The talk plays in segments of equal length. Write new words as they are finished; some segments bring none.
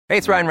Hey,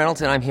 it's Ryan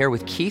Reynolds, and I'm here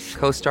with Keith,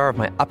 co-star of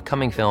my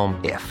upcoming film,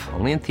 If,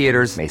 only in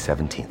theaters May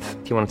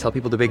 17th. Do you want to tell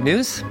people the big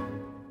news?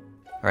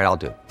 All right, I'll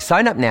do it.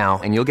 Sign up now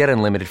and you'll get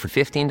unlimited for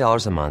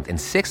 $15 a month and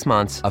 6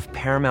 months of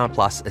Paramount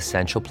Plus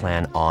Essential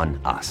Plan on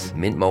us.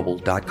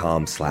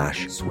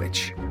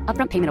 MintMobile.com/switch.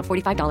 Upfront payment of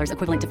 $45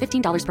 equivalent to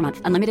 $15 per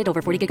month. Unlimited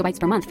over 40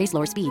 gigabytes per month. Face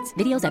lower speeds.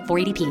 Videos at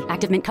 480p.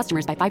 Active Mint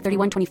customers by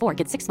 531.24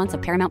 get 6 months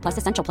of Paramount Plus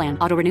Essential Plan.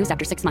 Auto renews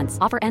after 6 months.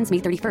 Offer ends May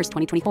 31st,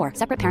 2024.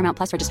 Separate Paramount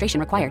Plus registration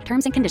required.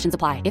 Terms and conditions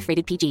apply if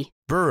rated PG.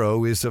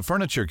 Burrow is a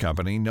furniture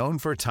company known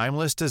for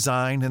timeless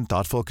design and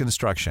thoughtful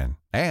construction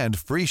and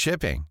free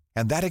shipping.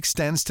 And that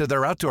extends to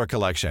their outdoor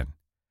collection.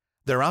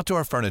 Their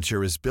outdoor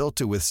furniture is built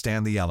to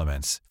withstand the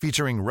elements,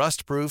 featuring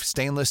rust-proof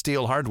stainless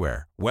steel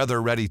hardware,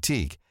 weather-ready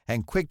teak,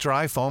 and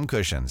quick-dry foam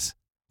cushions.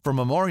 For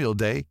Memorial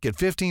Day, get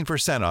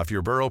 15% off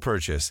your Burrow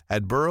purchase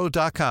at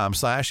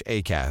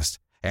burrow.com/ACAST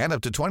and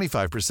up to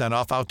 25%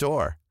 off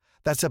outdoor.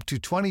 That's up to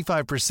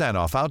 25%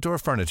 off outdoor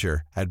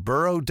furniture at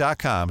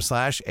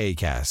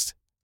burrow.com/ACAST.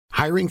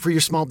 Hiring for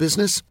your small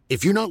business?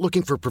 If you're not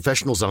looking for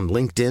professionals on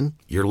LinkedIn,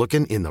 you're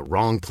looking in the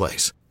wrong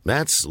place.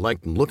 That's like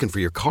looking for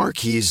your car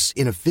keys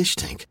in a fish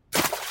tank.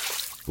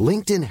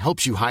 LinkedIn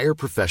helps you hire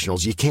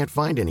professionals you can't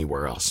find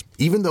anywhere else,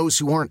 even those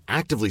who aren't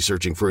actively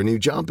searching for a new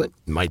job but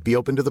might be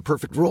open to the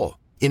perfect role.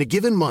 In a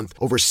given month,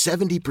 over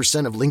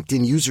 70% of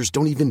LinkedIn users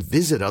don't even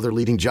visit other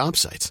leading job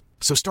sites.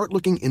 So start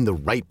looking in the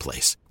right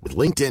place. With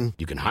LinkedIn,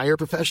 you can hire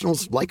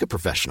professionals like a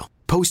professional.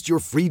 Post your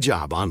free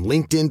job on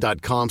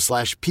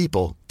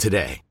linkedin.com/people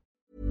today.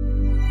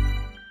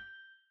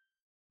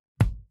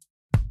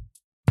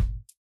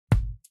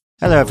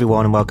 Hello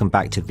everyone and welcome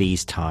back to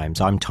These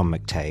Times. I'm Tom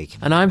McTague.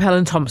 And I'm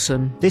Helen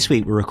Thompson. This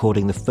week we're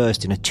recording the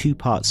first in a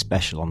two-part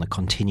special on the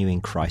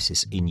continuing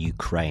crisis in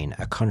Ukraine,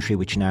 a country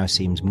which now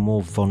seems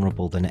more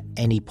vulnerable than at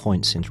any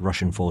point since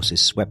Russian forces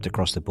swept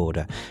across the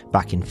border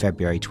back in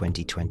February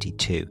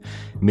 2022.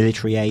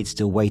 Military aid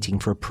still waiting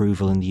for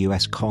approval in the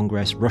US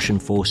Congress, Russian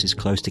forces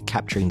close to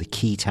capturing the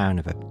key town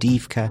of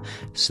Avdiivka,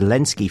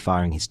 Zelensky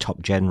firing his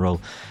top general,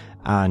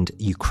 and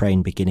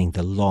Ukraine beginning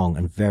the long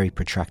and very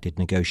protracted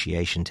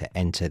negotiation to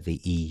enter the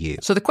EU.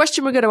 So the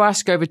question we're going to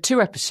ask over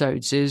 2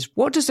 episodes is,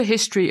 what does the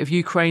history of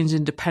Ukraine's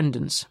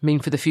independence mean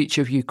for the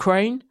future of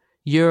Ukraine,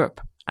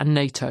 Europe and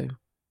NATO?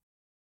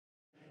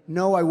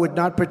 No, I would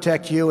not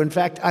protect you. In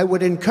fact, I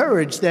would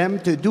encourage them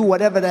to do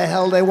whatever the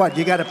hell they want.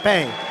 You got to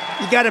pay.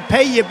 You got to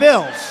pay your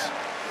bills.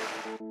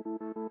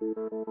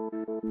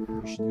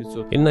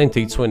 In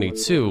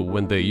 1922,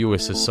 when the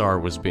USSR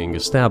was being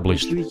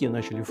established,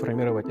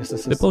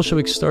 the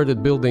Bolsheviks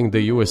started building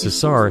the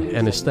USSR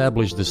and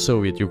established the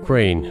Soviet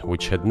Ukraine,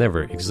 which had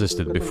never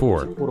existed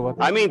before.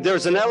 I mean,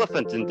 there's an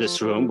elephant in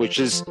this room, which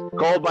is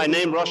called by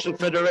name Russian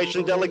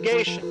Federation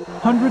delegation.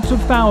 Hundreds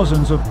of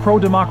thousands of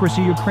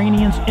pro-democracy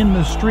Ukrainians in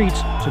the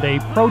streets today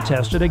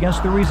protested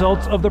against the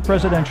results of the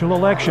presidential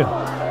election,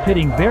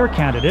 pitting their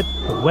candidate,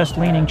 the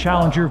West-leaning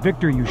challenger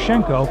Viktor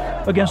Yushchenko,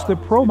 against the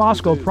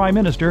pro-Moscow Prime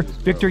Minister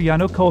Viktor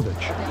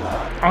Yanukovych.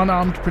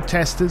 Unarmed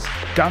protesters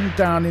gunned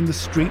down in the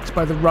streets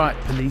by the riot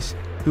police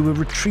who were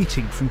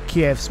retreating from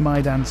Kiev's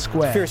Maidan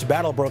Square. Fierce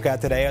battle broke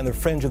out today on the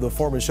fringe of the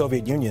former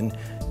Soviet Union.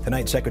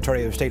 Tonight,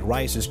 Secretary of State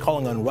Rice is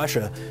calling on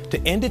Russia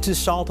to end its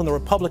assault on the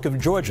Republic of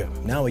Georgia,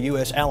 now a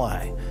U.S.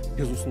 ally.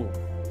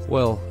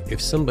 Well,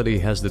 if somebody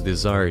has the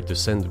desire to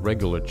send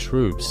regular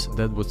troops,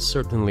 that would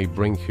certainly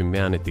bring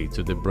humanity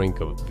to the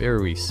brink of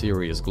very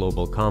serious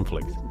global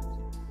conflict.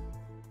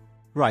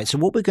 Right, so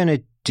what we're going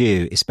to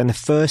do is spend the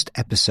first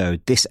episode,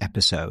 this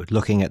episode,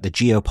 looking at the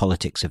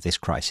geopolitics of this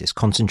crisis,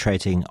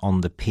 concentrating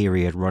on the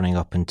period running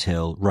up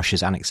until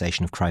Russia's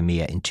annexation of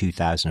Crimea in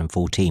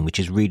 2014, which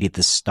is really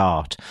the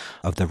start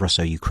of the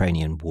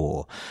Russo-Ukrainian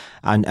war,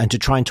 and to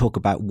try and talk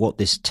about what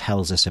this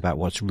tells us about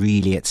what's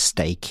really at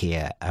stake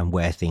here and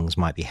where things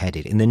might be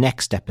headed. In the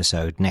next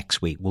episode,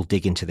 next week, we'll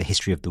dig into the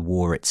history of the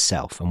war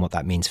itself and what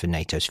that means for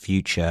NATO's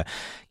future,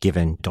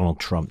 given Donald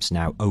Trump's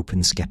now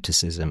open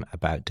skepticism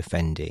about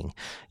defending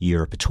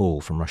Europe at all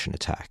from Russian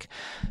attack.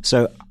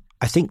 So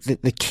I think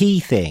that the key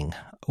thing,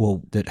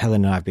 that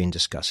Helen and I have been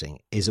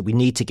discussing, is that we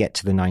need to get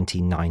to the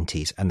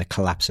 1990s and the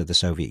collapse of the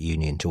Soviet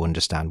Union to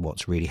understand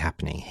what's really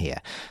happening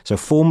here. So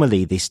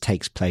formally, this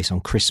takes place on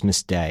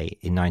Christmas Day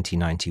in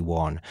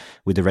 1991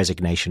 with the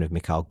resignation of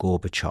Mikhail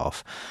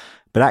Gorbachev.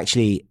 But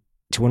actually,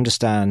 to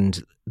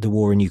understand the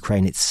war in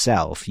Ukraine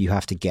itself, you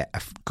have to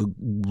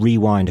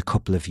rewind a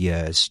couple of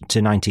years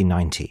to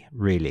 1990,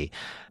 really.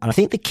 And I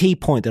think the key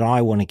point that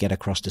I want to get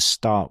across to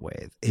start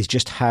with is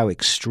just how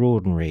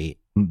extraordinary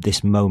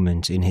this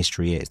moment in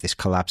history is, this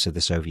collapse of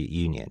the Soviet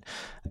Union.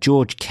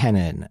 George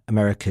Kennan,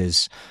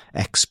 America's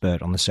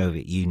expert on the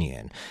Soviet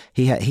Union,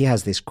 he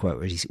has this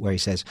quote where he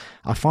says,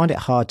 "I find it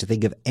hard to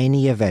think of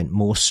any event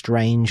more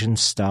strange and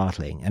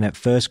startling and at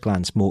first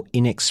glance more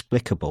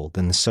inexplicable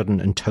than the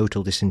sudden and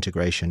total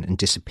disintegration and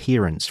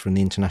disappearance from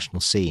the international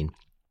scene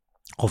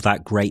of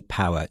that great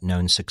power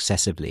known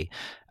successively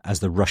as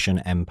the Russian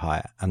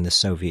Empire and the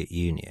Soviet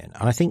Union."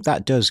 And I think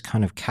that does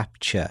kind of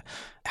capture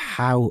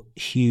how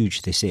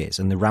huge this is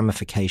and the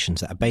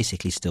ramifications that are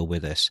basically still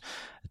with us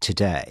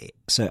today.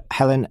 So,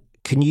 Helen,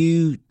 Can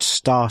you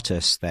start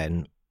us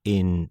then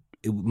in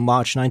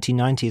March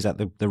 1990? Is that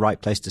the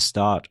right place to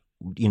start?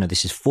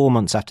 This is 4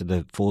 months after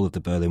the fall of the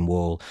Berlin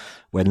Wall,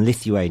 when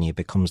Lithuania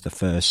becomes the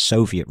first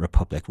Soviet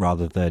republic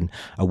rather than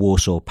a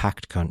Warsaw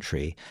Pact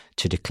country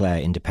to declare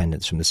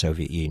independence from the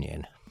Soviet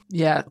Union.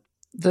 Yeah,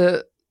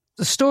 the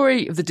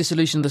story of the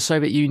dissolution of the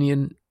Soviet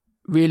Union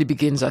really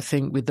begins, I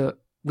think, with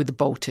the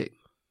Baltic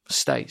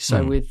states,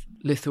 so with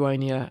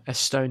Lithuania,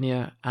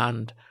 Estonia,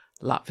 and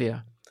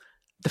Latvia.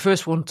 The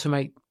first one to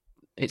make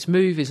its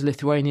move is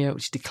Lithuania,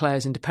 which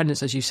declares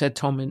independence, as you said,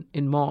 Tom,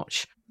 in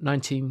March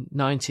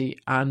 1990,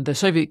 and the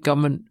Soviet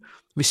government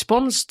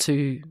responds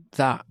to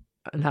that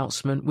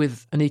announcement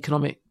with an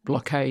economic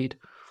blockade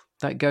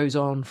that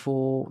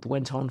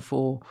went on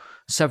for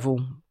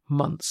several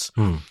months.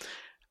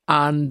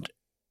 And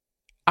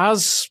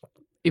as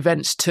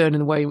events turn in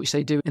the way in which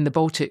they do in the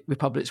Baltic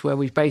republics, where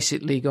we've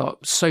basically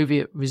got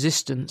Soviet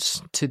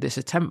resistance to this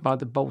attempt by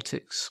the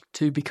Baltics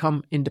to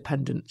become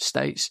independent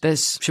states,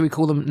 there's, shall we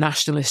call them,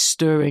 nationalist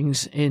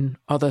stirrings in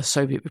other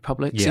Soviet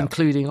republics,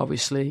 including,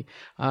 obviously,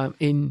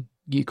 in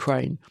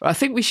Ukraine. I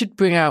think we should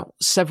bring out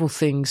several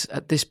things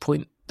at this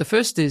point. The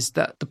first is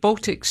that the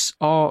Baltics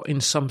are, in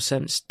some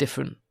sense,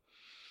 different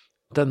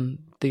than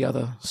the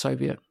other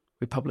Soviet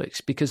republics,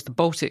 because the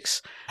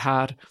Baltics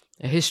had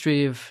a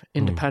history of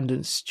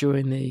independence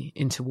during the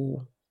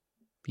interwar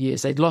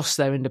years. They'd lost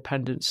their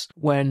independence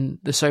when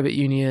the Soviet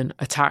Union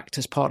attacked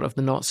as part of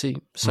the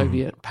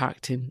Nazi-Soviet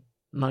pact in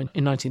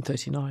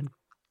 1939.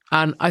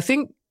 And I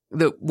think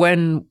that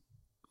when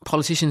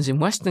politicians in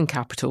Western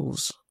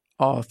capitals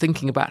are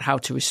thinking about how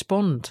to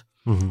respond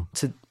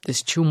to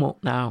this tumult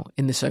now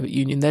in the Soviet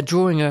Union, they're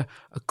drawing a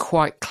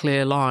quite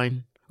clear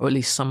line, or at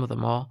least some of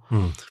them are,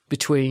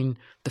 between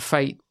the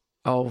fate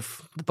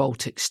of the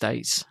Baltic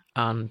states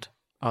and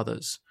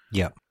others.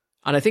 Yeah.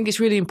 And I think it's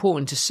really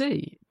important to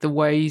see the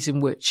ways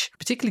in which,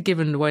 particularly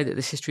given the way that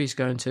this history is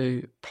going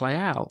to play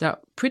out, that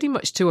pretty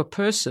much to a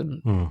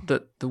person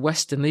that the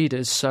Western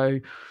leaders, so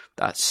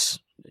that's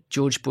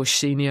George Bush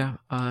Sr.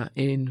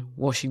 In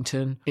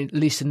Washington, at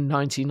least in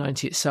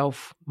 1990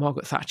 itself,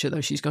 Margaret Thatcher, though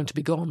she's going to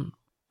be gone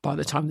by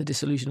the time the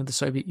dissolution of the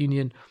Soviet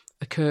Union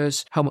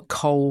occurs, Helmut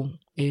Kohl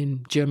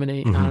in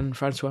Germany and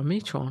Francois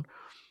Mitterrand,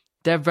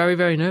 they're very,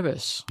 very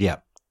nervous. Yeah.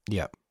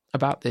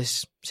 About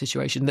this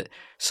situation. That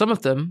some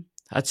of them,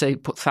 I'd say,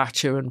 put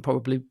Thatcher and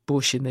probably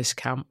Bush in this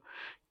camp,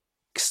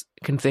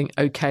 can think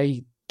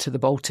okay to the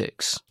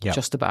Baltics,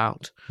 just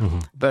about.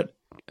 But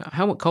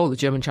Helmut Kohl, the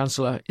German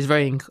Chancellor, is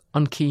very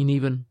unkeen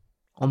even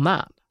on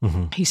that.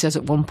 He says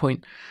at one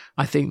point,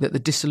 I think, that the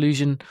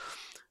dissolution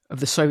of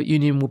the Soviet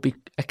Union will be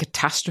a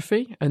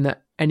catastrophe, and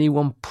that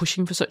anyone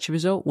pushing for such a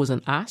result was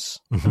an ass.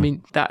 I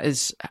mean, that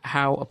is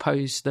how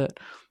opposed that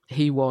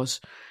he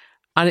was.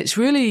 And it's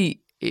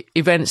really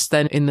events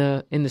then in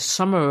the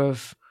summer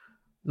of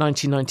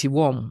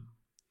 1991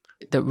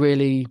 that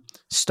really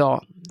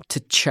start to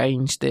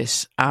change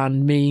this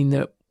and mean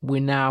that we're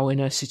now in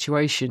a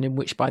situation in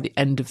which by the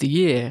end of the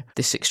year,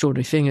 this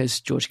extraordinary thing, as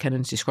George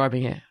Kennan's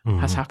describing it,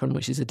 has happened,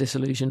 which is a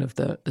dissolution of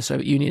the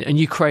Soviet Union. And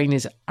Ukraine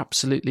is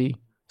absolutely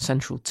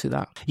central to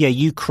that. Yeah,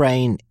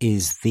 Ukraine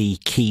is the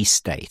key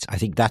state. I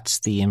think that's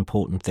the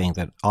important thing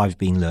that I've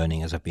been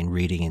learning as I've been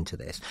reading into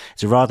this.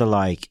 It's rather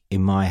like,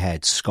 in my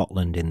head,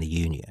 Scotland in the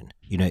Union.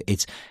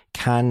 It's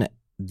can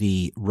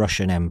the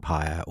Russian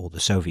Empire or the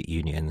Soviet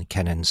Union,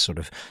 Kennan's sort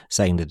of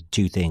saying that the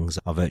two things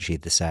are virtually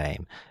the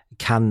same,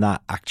 can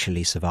that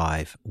actually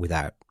survive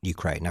without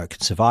Ukraine? Now, it can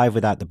survive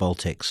without the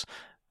Baltics,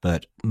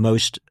 but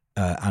most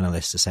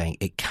analysts are saying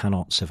it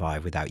cannot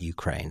survive without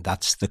Ukraine.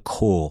 That's the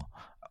core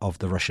of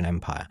the Russian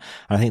Empire.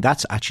 And I think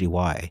that's actually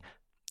why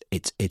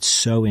it's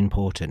so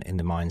important in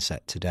the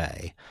mindset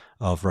today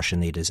of Russian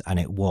leaders, and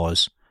it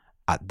was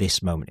at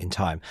this moment in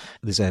time.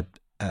 There's a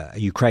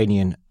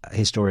Ukrainian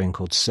historian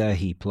called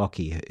Serhiy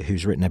Plokhy,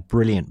 who's written a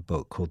brilliant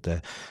book called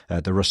the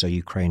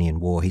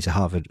Russo-Ukrainian War. He's a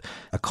Harvard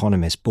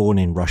economist born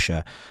in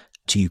Russia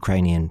to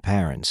Ukrainian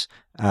parents.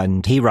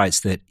 And he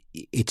writes that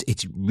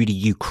it's really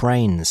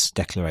Ukraine's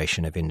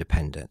declaration of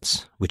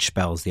independence which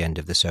spells the end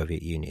of the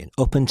Soviet Union.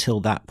 Up until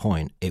that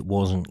point, it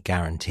wasn't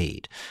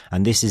guaranteed.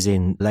 And this is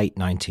in late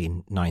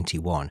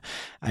 1991.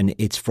 And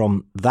it's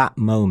from that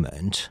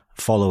moment,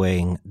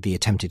 following the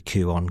attempted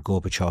coup on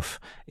Gorbachev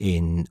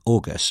in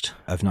August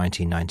of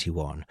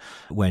 1991,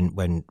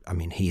 when I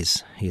mean, he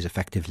is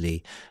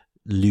effectively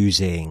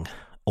losing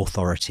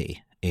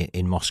authority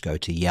in Moscow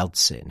to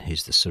Yeltsin,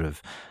 who's the sort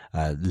of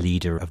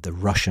leader of the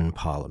Russian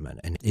parliament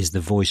and is the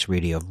voice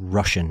really of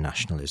Russian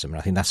nationalism. And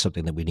I think that's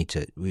something that we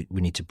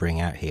need to bring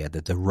out here,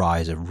 that the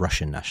rise of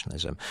Russian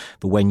nationalism.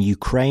 But when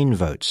Ukraine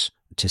votes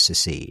to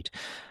secede,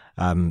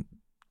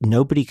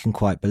 nobody can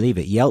quite believe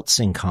it.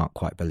 Yeltsin can't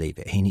quite believe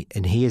it.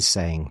 He is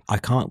saying, I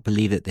can't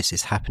believe that this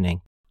is happening.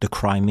 The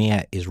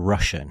Crimea is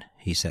Russian,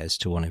 he says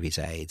to one of his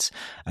aides,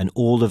 and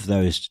all of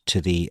those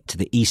to the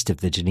east of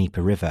the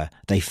Dnieper River,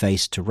 they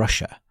face to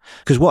Russia.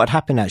 Because what had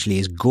happened actually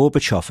is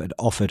Gorbachev had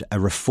offered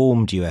a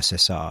reformed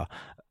USSR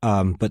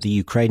But the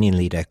Ukrainian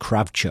leader,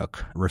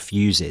 Kravchuk,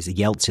 refuses.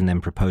 Yeltsin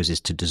then proposes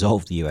to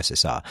dissolve the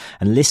USSR.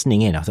 And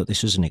listening in, I thought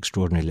this was an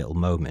extraordinary little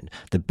moment.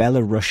 The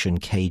Belarusian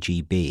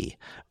KGB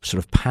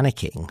sort of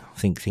panicking,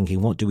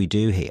 thinking, what do we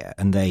do here?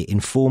 And they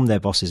inform their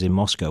bosses in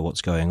Moscow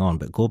what's going on,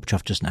 but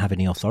Gorbachev doesn't have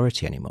any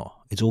authority anymore.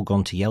 It's all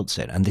gone to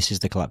Yeltsin, and this is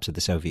the collapse of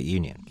the Soviet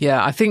Union.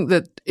 Yeah, I think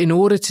that in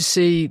order to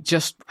see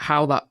just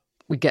how that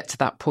we get to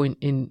that point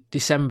in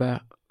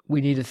December, we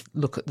need to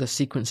look at the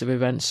sequence of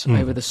events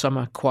over the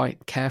summer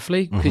quite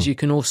carefully, because you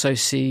can also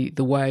see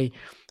the way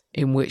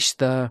in which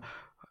the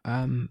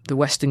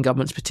Western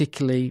governments,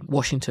 particularly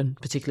Washington,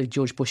 particularly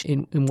George Bush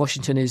in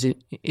Washington,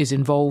 is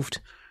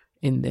involved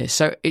in this.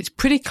 So it's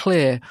pretty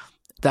clear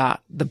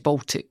that the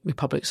Baltic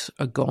republics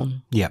are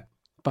gone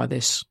by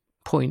this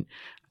point.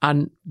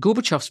 And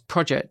Gorbachev's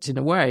project, in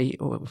a way,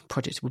 or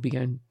project would be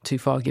going too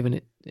far given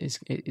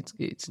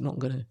it's not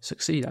going to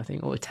succeed, I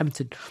think, or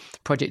attempted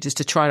project is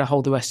to try to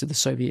hold the rest of the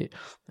Soviet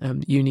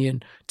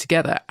Union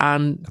together.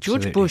 And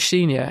George Bush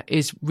Sr.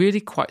 is really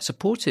quite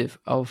supportive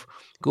of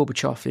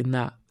Gorbachev in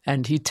that.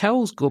 And he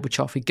tells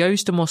Gorbachev, he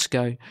goes to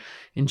Moscow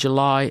in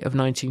July of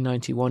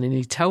 1991, and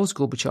he tells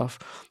Gorbachev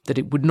that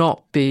it would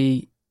not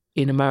be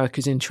in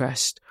America's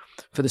interest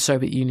for the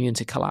Soviet Union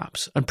to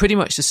collapse. And pretty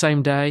much the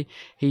same day,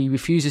 he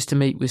refuses to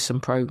meet with some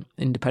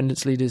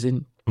pro-independence leaders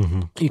in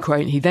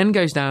Ukraine. He then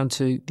goes down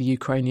to the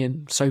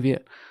Ukrainian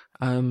Soviet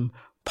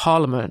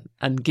parliament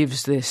and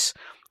gives this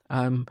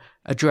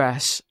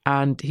address.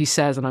 And he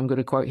says, and I'm going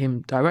to quote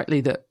him directly,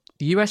 that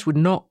the US would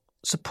not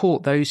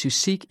support those who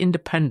seek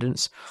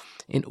independence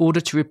in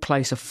order to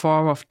replace a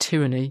far-off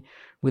tyranny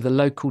with a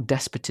local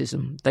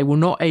despotism. They will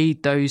not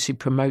aid those who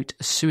promote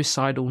a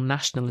suicidal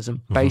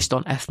nationalism based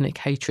on ethnic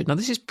hatred. Now,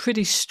 this is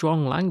pretty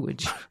strong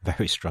language.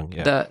 Very strong,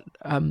 yeah.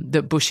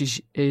 That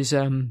Bush is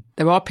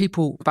there are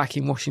people back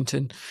in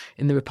Washington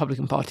in the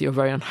Republican Party who are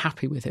very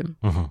unhappy with him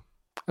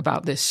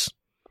about this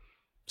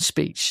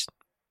speech.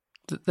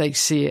 That they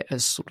see it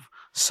as sort of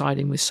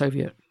siding with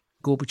Soviet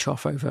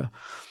Gorbachev over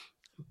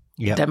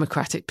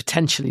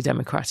potentially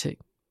democratic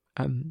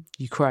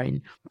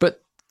Ukraine.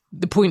 But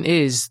the point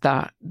is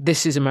that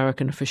this is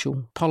American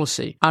official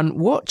policy. And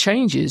what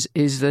changes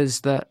is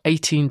there's the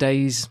 18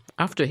 days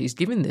after he's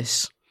given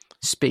this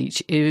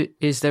speech,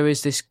 there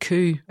is this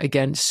coup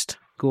against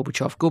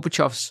Gorbachev.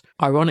 Gorbachev's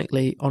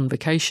ironically on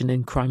vacation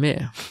in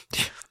Crimea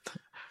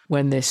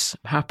when this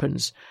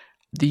happens.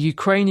 The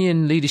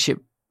Ukrainian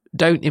leadership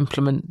don't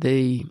implement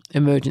the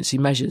emergency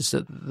measures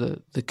that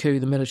the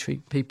coup, the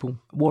military people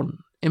want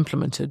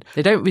implemented.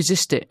 They don't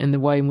resist it in the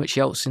way in which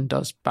Yeltsin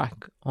does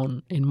back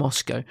in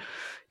Moscow.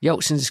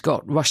 Yeltsin's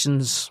got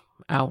Russians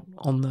out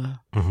on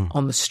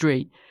the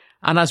street.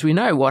 And as we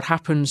know, what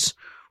happens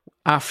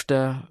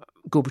after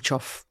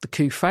Gorbachev, the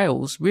coup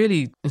fails,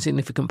 really a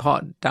significant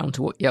part down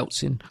to what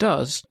Yeltsin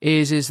does,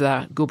 is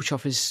that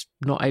Gorbachev is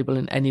not able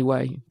in any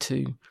way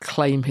to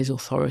claim his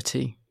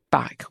authority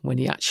back when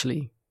he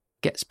actually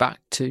gets back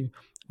to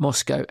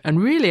Moscow.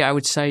 And really, I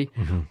would say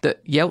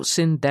that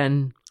Yeltsin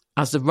then,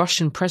 as the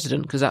Russian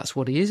president, because that's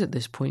what he is at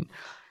this point,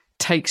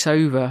 takes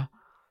over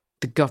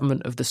the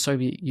government of the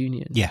Soviet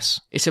Union.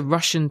 Yes. It's a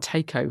Russian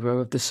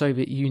takeover of the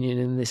Soviet Union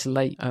in this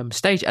late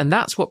stage. And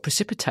that's what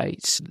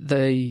precipitates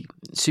the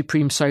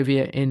Supreme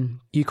Soviet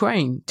in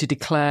Ukraine to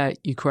declare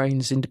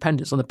Ukraine's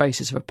independence on the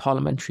basis of a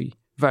parliamentary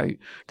vote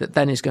that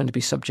then is going to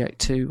be subject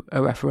to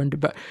a referendum.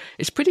 But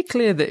it's pretty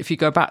clear that if you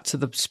go back to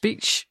the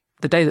speech,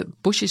 the day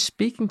that Bush is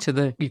speaking to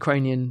the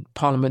Ukrainian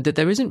parliament, that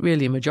there isn't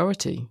really a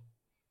majority.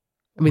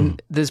 I mean,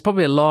 there's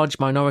probably a large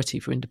minority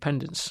for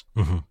independence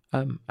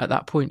at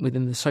that point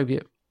within the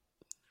Soviet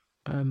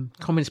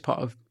communist part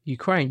of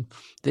Ukraine.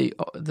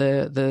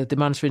 The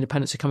demands for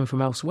independence are coming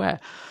from elsewhere.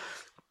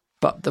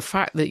 But the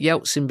fact that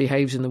Yeltsin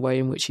behaves in the way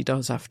in which he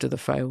does after the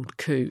failed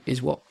coup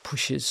is what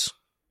pushes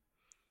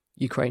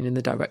Ukraine in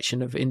the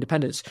direction of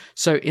independence.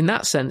 So in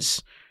that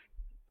sense,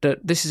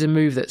 that this is a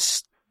move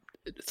that's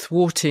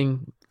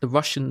thwarting the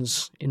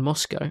Russians in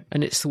Moscow,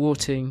 and it's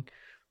thwarting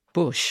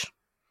Bush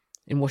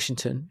in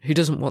Washington, who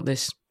doesn't want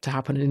this to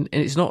happen. And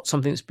it's not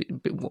something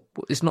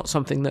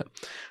that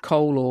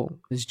Kohl or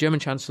his German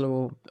Chancellor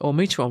or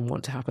Mitterrand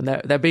want to happen.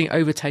 They're being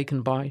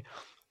overtaken by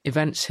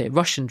events here,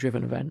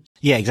 Russian-driven events.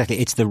 Yeah, exactly.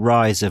 It's the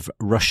rise of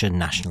Russian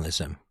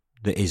nationalism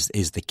that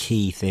is the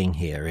key thing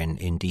here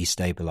in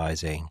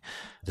destabilizing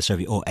the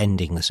Soviet, or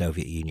ending the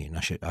Soviet Union,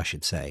 I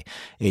should say.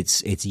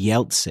 It's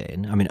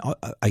Yeltsin. I mean,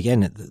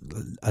 again,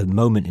 a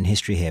moment in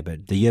history here,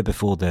 but the year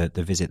before the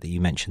visit that you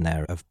mentioned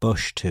there of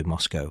Bush to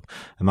Moscow,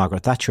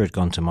 Margaret Thatcher had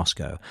gone to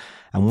Moscow,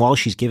 and while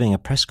she's giving a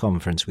press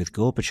conference with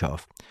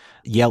Gorbachev,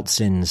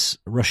 Yeltsin's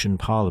Russian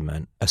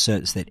parliament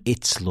asserts that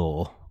its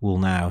law will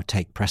now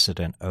take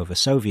precedent over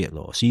Soviet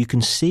law. So you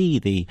can see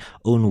the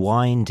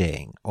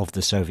unwinding of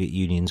the Soviet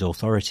Union's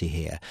authority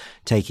here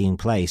taking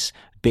place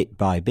bit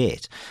by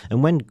bit.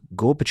 And when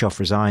Gorbachev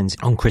resigns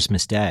on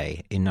Christmas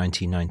Day in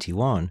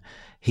 1991,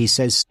 he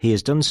says he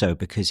has done so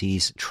because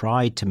he's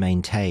tried to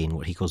maintain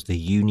what he calls the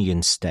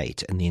union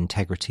state and the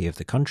integrity of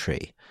the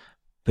country,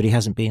 but he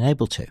hasn't been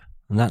able to.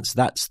 And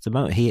that's the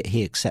moment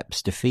he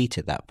accepts defeat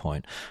at that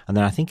point. And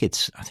then I think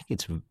it's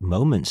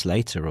moments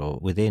later, or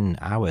within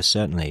hours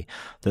certainly,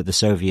 that the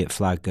Soviet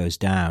flag goes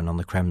down on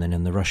the Kremlin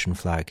and the Russian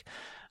flag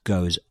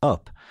goes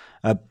up.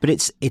 But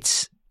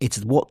it's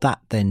what that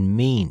then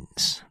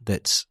means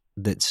that's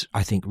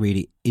I think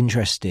really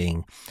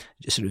interesting,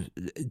 sort of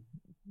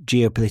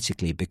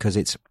geopolitically, because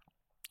it's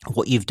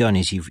what you've done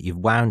is you've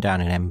wound down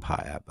an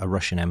empire, a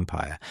Russian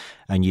empire,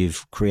 and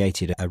you've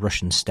created a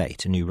Russian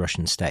state, a new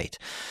Russian state.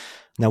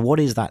 Now, what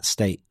is that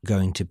state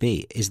going to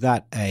be? Is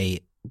that a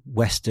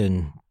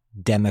Western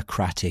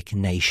democratic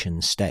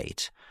nation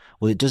state?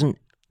 Well, it doesn't.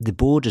 The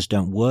borders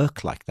don't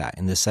work like that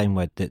in the same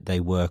way that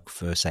they work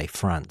for, say,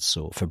 France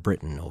or for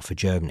Britain or for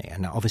Germany.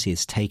 And obviously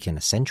it's taken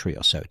a century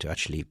or so to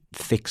actually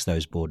fix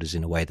those borders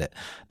in a way that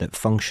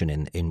function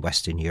in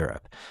Western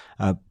Europe.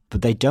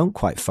 But they don't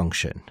quite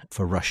function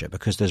for Russia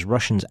because there's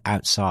Russians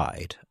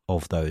outside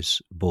of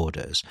those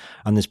borders,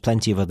 and there's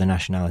plenty of other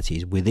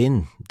nationalities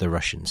within the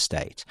Russian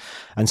state.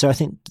 And so I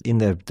think in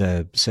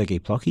the Sergei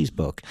Plokhy's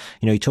book,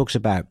 he talks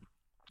about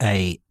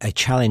a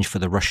challenge for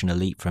the Russian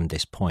elite from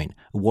this point.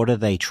 What are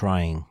they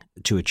trying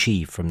to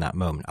achieve from that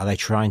moment? Are they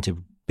trying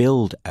to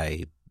build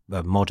a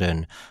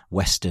modern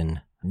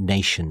Western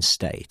nation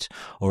state,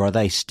 or are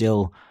they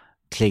still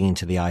clinging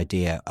to the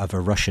idea of a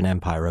Russian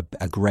empire,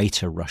 a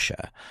greater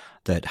Russia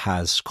that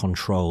has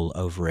control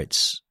over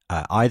its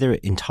either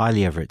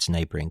entirely over its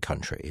neighboring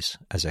countries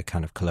as a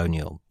kind of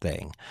colonial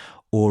thing,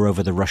 or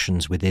over the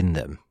Russians within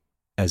them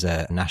as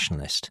a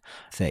nationalist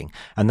thing?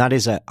 And that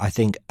is, I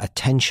think, a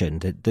tension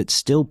that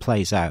still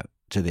plays out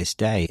to this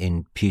day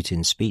in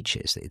Putin's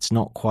speeches. It's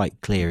not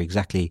quite clear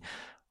exactly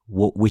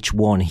which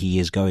one he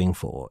is going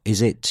for.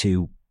 Is it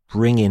to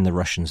bring in the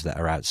Russians that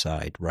are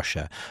outside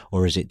Russia,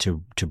 or is it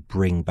to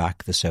bring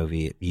back the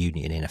Soviet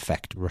Union, in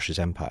effect, Russia's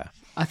empire?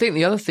 I think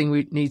the other thing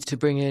we need to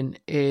bring in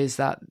is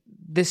that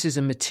this is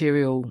a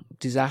material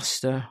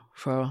disaster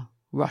for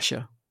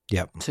Russia,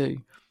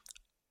 too.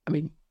 I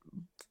mean,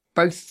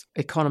 both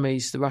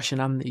economies, the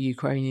Russian and the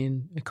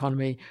Ukrainian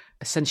economy,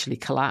 essentially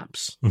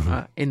collapse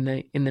in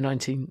the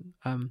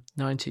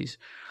 1990s.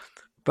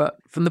 But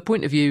from the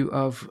point of view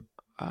of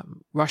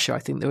Russia, I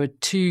think there are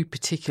two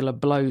particular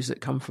blows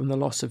that come from the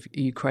loss of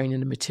Ukraine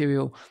in a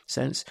material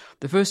sense.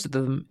 The first of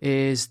them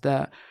is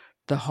that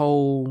the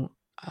whole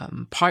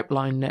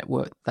pipeline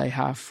network they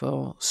have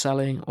for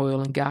selling oil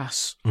and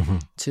gas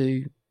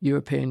to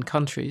European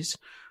countries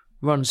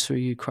runs through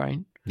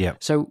Ukraine. Yeah.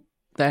 So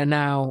they're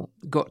now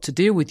got to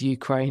deal with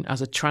Ukraine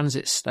as a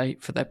transit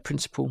state for their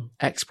principal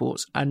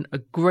exports, and a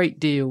great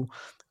deal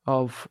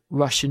of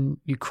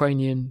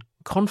Russian-Ukrainian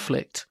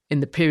conflict in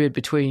the period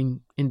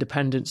between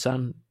independence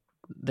and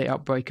the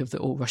outbreak of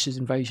Russia's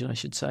invasion, I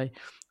should say,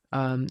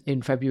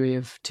 in February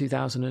of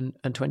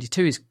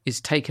 2022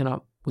 is taken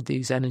up with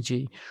these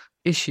energy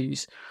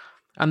issues.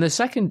 And the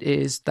second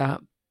is that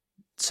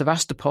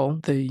Sevastopol,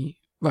 the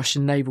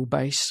Russian naval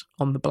base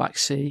on the Black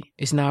Sea,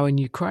 is now in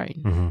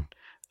Ukraine.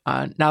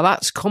 Now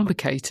that's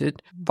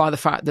complicated by the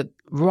fact that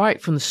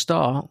right from the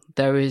start,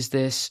 there is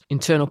this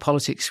internal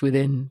politics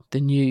within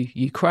the new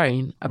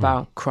Ukraine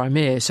about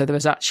Crimea. So there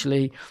was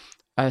actually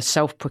a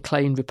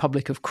self-proclaimed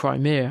Republic of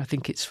Crimea. I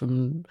think it's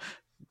from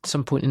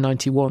some point in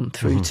 91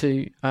 through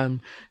to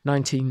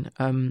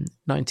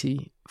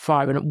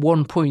 1995. And at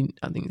one point,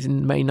 I think it's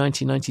in May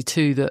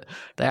 1992, that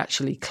they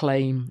actually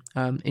claim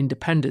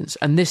independence.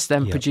 And this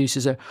then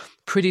produces a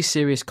pretty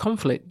serious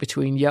conflict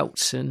between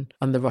Yeltsin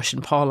and the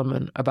Russian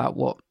parliament about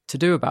what to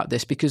do about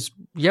this, because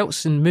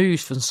Yeltsin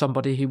moves from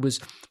somebody who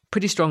was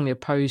pretty strongly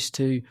opposed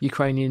to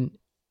Ukrainian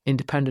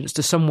independence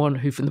to someone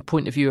who, from the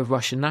point of view of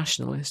Russian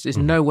nationalists, is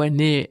nowhere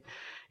near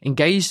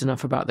engaged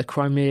enough about the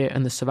Crimea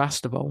and the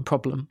Sevastopol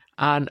problem.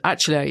 And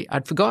actually,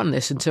 I'd forgotten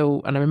this and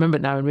I remember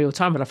it now in real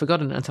time, but I'd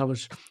forgotten it until I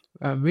was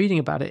reading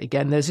about it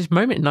again. There's this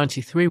moment in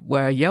 93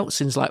 where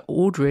Yeltsin's like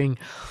ordering,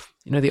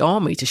 the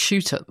army to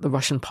shoot at the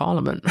Russian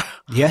parliament.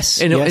 Yes,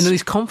 in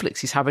these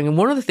conflicts he's having. And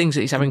one of the things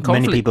that he's having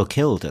conflict... Many people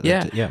killed.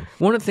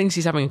 One of the things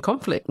he's having a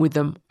conflict with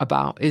them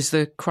about is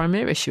the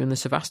Crimea issue and the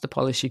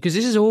Sevastopol issue, because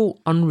this is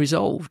all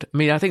unresolved. I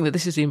mean, I think that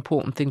this is the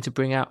important thing to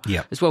bring out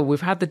as well.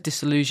 We've had the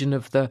dissolution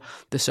of the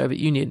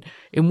Soviet Union.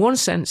 In one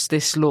sense,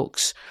 this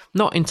looks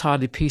not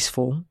entirely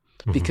peaceful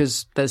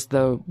because there's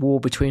the war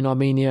between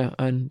Armenia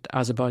and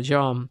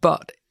Azerbaijan.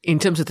 But in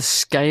terms of the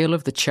scale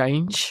of the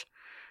change,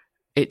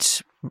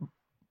 it's...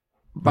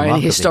 by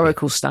any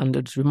historical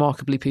standards,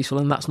 remarkably peaceful,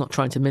 and that's not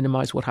trying to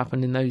minimise what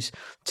happened in those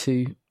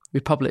two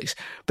republics.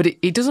 But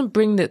it doesn't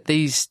bring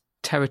these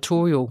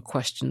territorial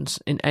questions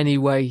in any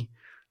way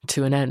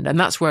to an end. And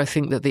that's where I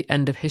think that the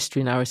end of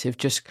history narrative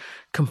just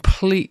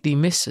completely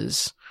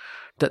misses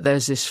that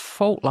there's this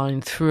fault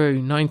line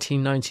through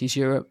 1990s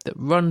Europe that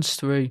runs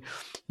through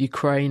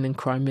Ukraine and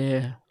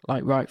Crimea,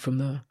 like right from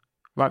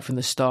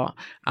the start.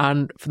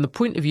 And from the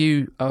point of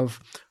view of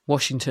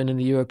Washington and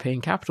the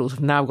European capitals,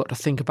 have now got to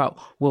think about,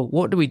 well,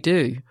 what do we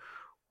do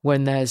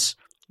when there's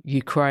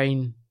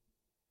Ukraine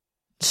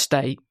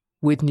state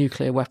with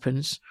nuclear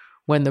weapons,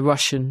 when the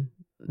Russian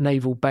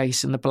naval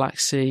base in the Black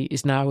Sea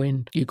is now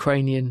in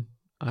Ukrainian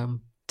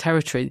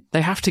territory,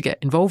 they have to get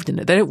involved in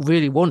it. They don't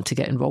really want to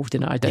get involved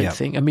in it, I don't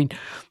think. I mean,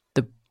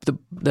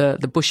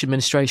 the Bush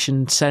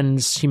administration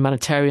sends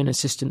humanitarian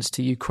assistance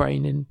to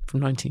Ukraine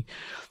from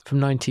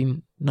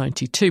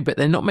 1992, but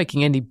they're not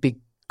making any big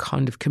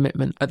kind of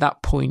commitment at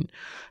that point,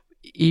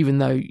 even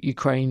though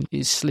Ukraine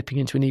is slipping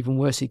into an even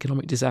worse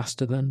economic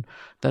disaster than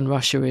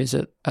Russia is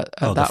at that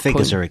point. The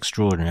figures are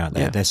extraordinary, aren't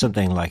they? There's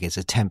something like it's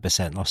a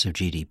 10% loss of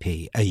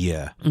GDP a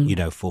year,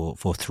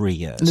 for 3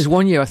 years. And there's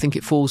 1 year, I think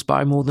it falls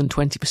by more than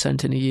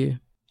 20% in a year.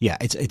 Yeah,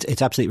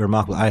 it's absolutely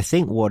remarkable. I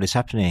think what is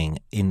happening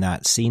in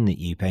that scene that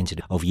you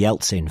painted of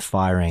Yeltsin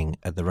firing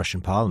at the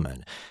Russian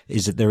parliament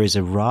is that there is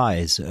a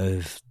rise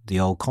of the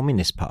old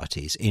communist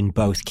parties in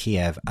both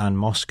Kiev and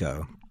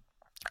Moscow.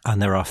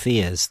 And there are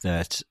fears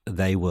that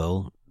they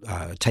will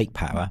take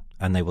power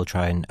and they will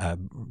try and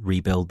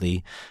rebuild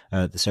the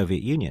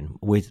Soviet Union.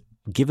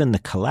 Given the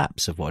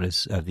collapse of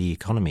the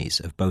economies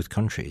of both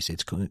countries,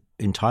 it's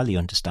entirely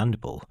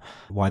understandable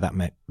why that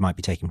might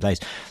be taking place.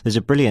 There's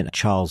a brilliant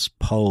Charles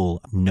Pole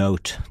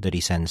note that he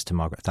sends to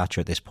Margaret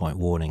Thatcher at this point,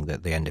 warning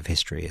that the end of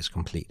history is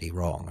completely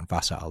wrong and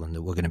facile, and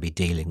that we're going to be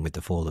dealing with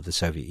the fall of the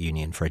Soviet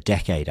Union for a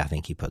decade, I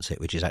think he puts it,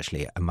 which is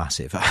actually a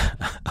massive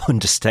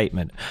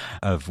understatement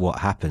of what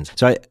happens.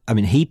 So, I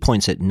mean, he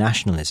points at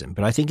nationalism,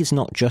 but I think it's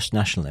not just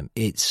nationalism.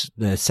 It's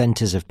the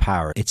centres of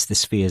power. It's the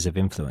spheres of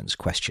influence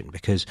question,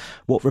 because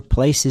what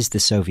replaces the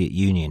Soviet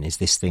Union is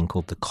this thing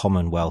called the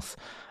Commonwealth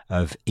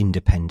of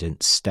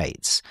Independent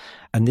States.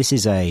 And this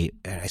is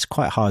it's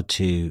quite hard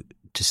to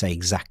say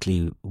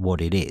exactly what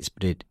it is,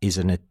 but it is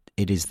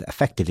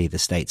effectively the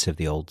states of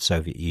the old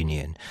Soviet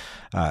Union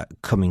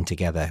coming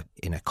together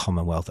in a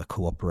commonwealth, a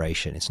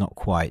cooperation. It's not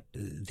quite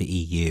the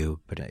EU,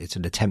 but it's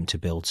an attempt to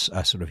build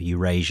a sort of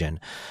Eurasian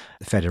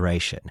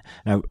federation.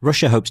 Now,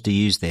 Russia hopes to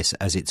use this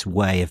as its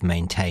way of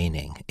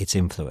maintaining its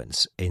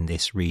influence in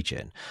this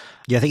region.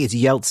 Yeah, I think it's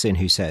Yeltsin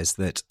who says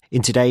that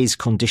in today's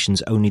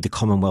conditions, only the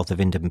Commonwealth of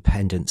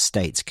Independent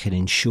States can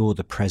ensure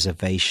the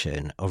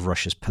preservation of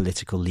Russia's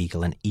political,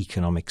 legal and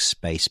economic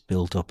space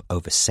built up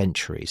over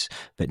centuries,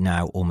 but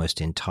now almost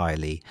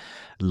entirely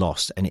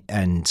lost.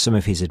 And some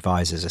of his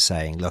advisors are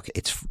saying, look,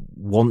 it's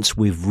once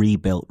we've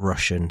rebuilt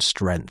Russian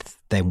strength,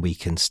 then we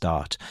can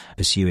start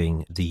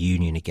pursuing the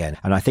union again.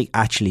 And I think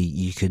actually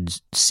you could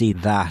see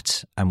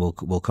that, and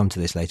we'll come to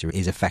this later,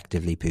 is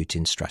effectively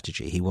Putin's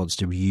strategy. He wants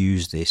to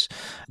use this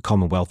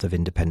Commonwealth of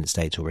Independent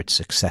States or its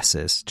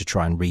successors to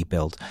try and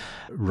rebuild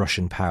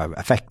Russian power.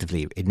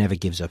 Effectively, it never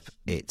gives up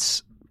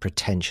its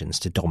pretensions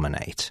to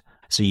dominate.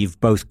 So you've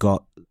both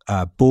got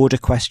border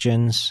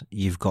questions,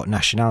 you've got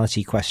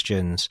nationality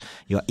questions,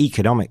 you've got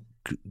economic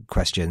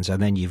questions,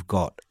 and then you've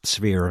got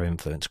sphere of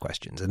influence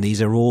questions. And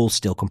these are all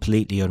still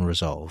completely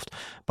unresolved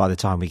by the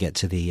time we get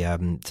to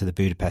the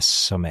Budapest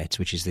summit,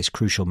 which is this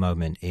crucial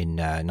moment in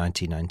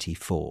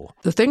 1994.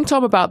 The thing,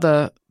 Tom, about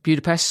the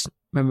Budapest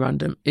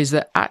memorandum is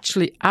that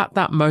actually at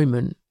that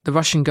moment, the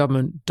Russian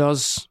government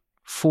does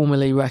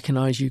formally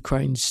recognize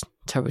Ukraine's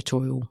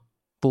territorial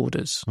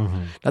borders.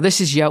 Mm-hmm. Now,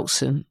 this is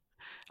Yeltsin,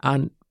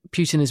 and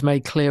Putin has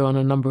made clear on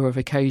a number of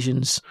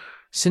occasions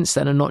since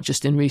then, and not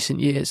just in recent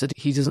years, that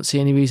he doesn't see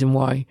any reason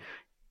why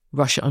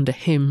Russia under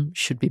him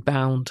should be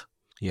bound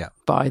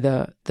by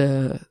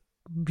the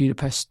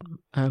Budapest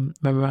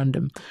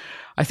memorandum.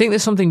 I think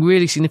there's something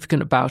really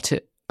significant about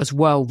it as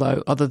well,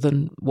 though, other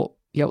than what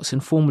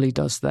Yeltsin formally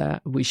does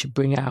there, we should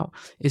bring out,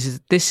 is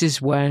that this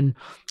is when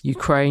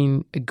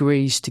Ukraine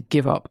agrees to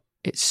give up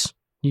its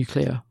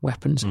nuclear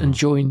weapons and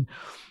join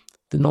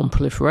the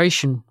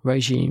non-proliferation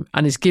regime,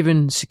 and is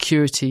given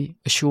security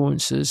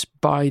assurances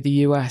by the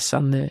US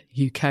and the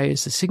UK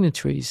as the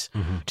signatories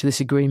to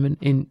this agreement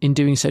in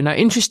doing so. Now,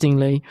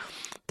 interestingly,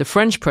 the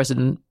French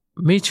president,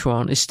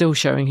 Mitterrand, is still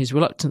showing his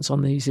reluctance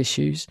on these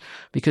issues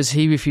because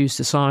he refused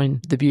to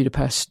sign the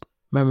Budapest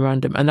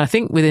memorandum. And I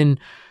think within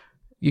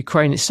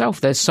Ukraine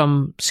itself, there's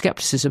some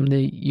skepticism.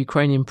 The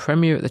Ukrainian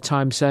premier at the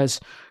time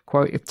says,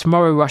 quote, "If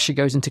tomorrow Russia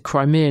goes into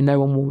Crimea, no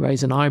one will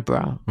raise an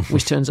eyebrow,"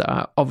 which turns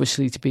out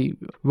obviously to be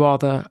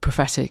rather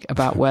prophetic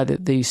about where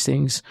these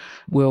things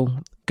will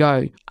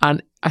go.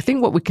 And I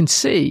think what we can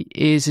see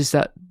is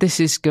that this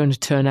is going to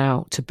turn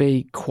out to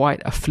be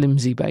quite a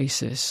flimsy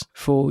basis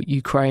for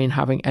Ukraine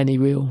having any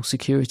real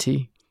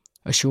security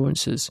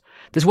assurances.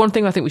 There's one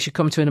thing I think we should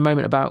come to in a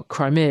moment about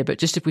Crimea, but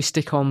just if we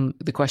stick on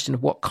the question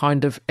of what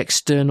kind of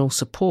external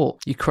support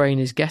Ukraine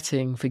is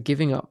getting for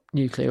giving up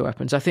nuclear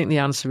weapons, I think the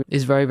answer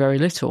is very, very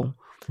little.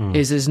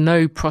 There's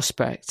no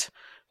prospect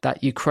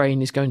that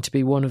Ukraine is going to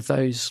be one of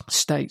those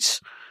states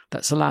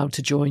that's allowed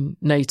to join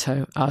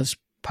NATO as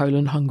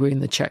Poland, Hungary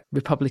and the Czech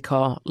Republic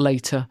are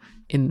later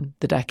in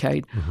the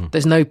decade.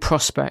 There's no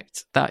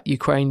prospect that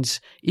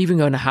Ukraine's even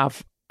going to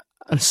have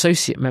an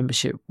associate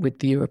membership with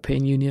the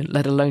European Union,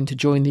 let alone to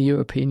join the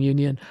European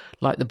Union,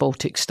 like the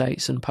Baltic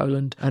states and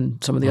Poland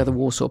and some of the other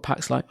Warsaw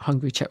Pacts like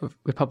Hungary, Czech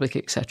Republic,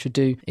 etc.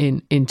 do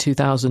in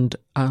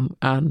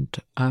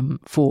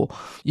 2004.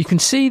 You can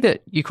see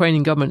that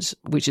Ukrainian governments,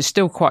 which is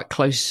still quite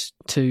close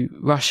to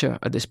Russia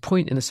at this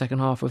point in the second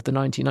half of the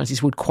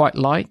 1990s, would quite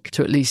like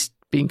to at least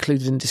be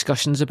included in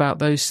discussions about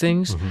those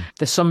things.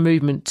 There's some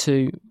movement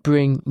to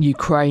bring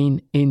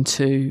Ukraine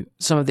into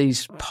some of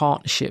these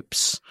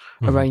partnerships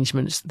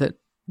arrangements that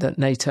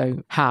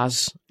NATO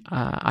has.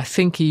 I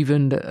think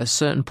even at a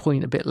certain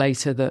point a bit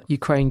later that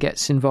Ukraine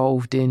gets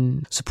involved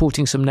in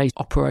supporting some NATO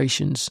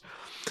operations.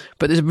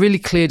 But there's a really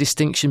clear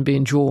distinction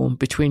being drawn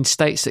between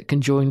states that can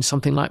join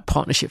something like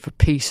Partnership for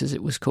Peace, as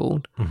it was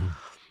called,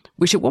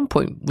 which at one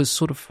point was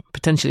sort of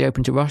potentially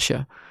open to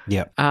Russia,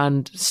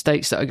 and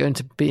states that are going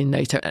to be in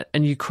NATO.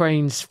 And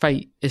Ukraine's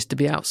fate is to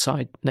be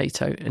outside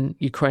NATO, and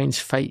Ukraine's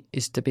fate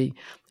is to be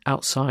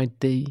outside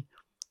the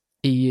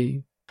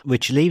EU.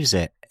 Which leaves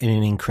it in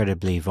an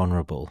incredibly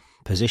vulnerable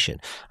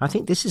position. I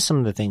think this is some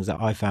of the things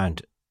that I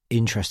found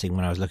interesting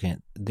when I was looking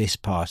at this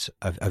part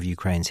of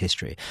Ukraine's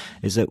history,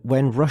 is that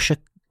when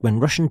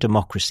Russian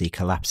democracy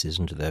collapses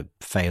under the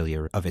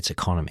failure of its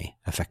economy,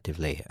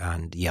 effectively,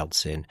 and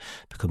Yeltsin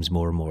becomes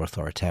more and more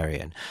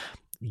authoritarian,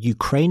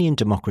 Ukrainian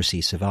democracy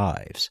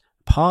survives,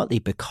 partly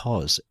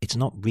because it's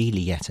not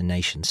really yet a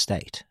nation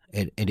state.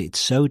 It's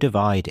so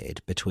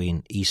divided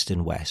between East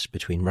and West,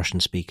 between Russian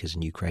speakers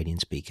and Ukrainian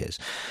speakers,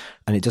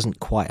 and it doesn't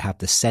quite have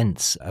the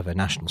sense of a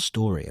national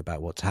story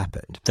about what's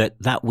happened,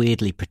 that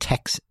weirdly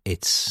protects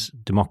its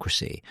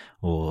democracy,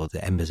 or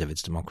the embers of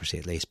its democracy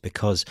at least,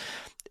 because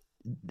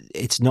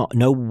it's not,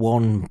 no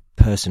one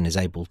person is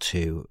able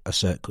to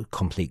assert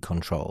complete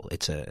control.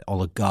 It's an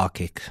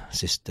oligarchic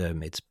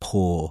system, it's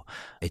poor,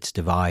 it's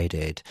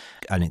divided,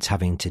 and it's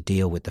having to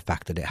deal with the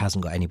fact that it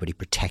hasn't got anybody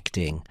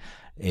protecting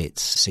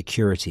its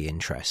security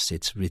interests.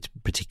 It's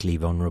particularly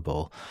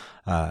vulnerable,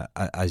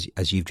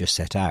 as you've just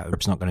set out.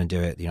 Europe's not going to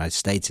do it, the United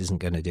States isn't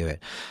going to do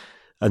it.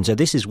 And so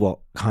this is what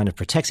kind of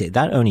protects it.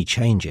 That only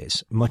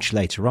changes much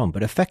later on,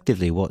 but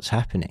effectively what's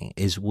happening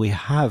is we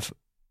have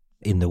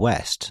in the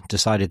West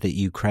decided that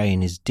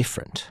Ukraine is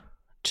different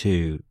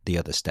to the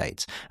other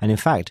states. And in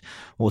fact,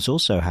 what's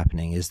also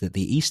happening is that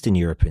the Eastern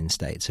European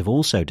states have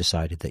also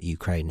decided that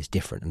Ukraine is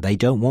different, and they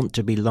don't want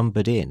to be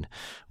lumbered in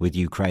with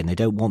Ukraine. They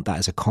don't want that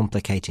as a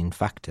complicating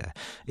factor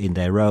in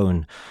their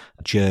own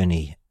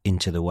journey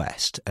into the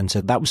West. And so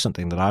that was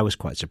something that I was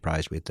quite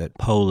surprised with, that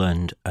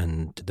Poland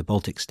and the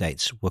Baltic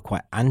states were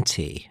quite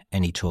anti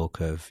any talk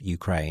of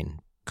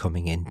Ukraine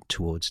coming in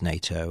towards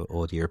NATO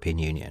or the European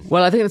Union.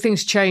 Well, I think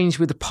things change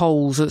with the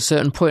Poles at a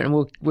certain point, and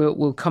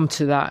we'll come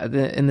to that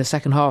in the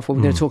second half, where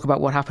we're going to talk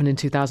about what happened in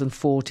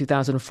 2004,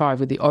 2005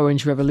 with the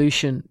Orange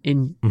Revolution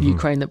in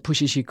Ukraine that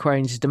pushes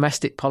Ukraine's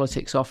domestic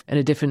politics off in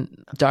a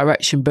different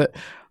direction. But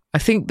I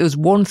think there's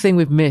one thing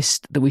we've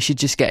missed that we should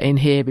just get in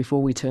here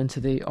before we turn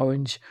to the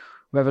Orange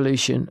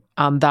Revolution,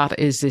 and that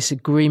is this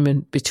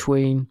agreement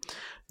between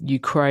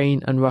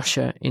Ukraine and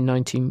Russia in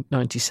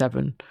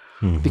 1997.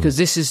 Because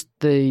this is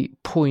the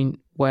point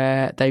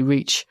where they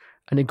reach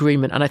an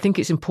agreement. And I think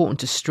it's important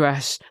to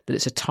stress that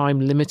it's a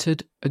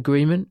time-limited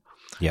agreement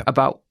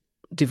about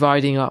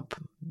dividing up,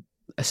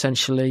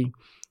 essentially,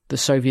 the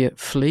Soviet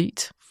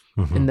fleet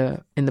in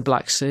the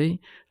Black Sea,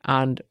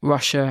 and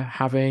Russia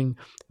having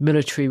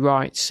military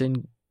rights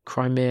in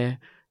Crimea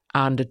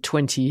and a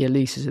 20-year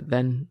lease, as it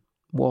then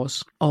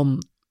was,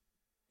 on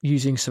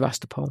using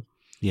Sevastopol.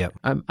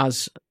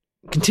 As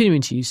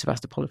continuing to use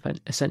Sevastopol,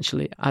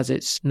 essentially, as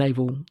its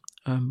naval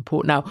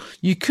port. Now,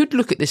 you could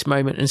look at this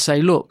moment and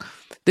say, look,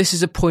 this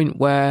is a point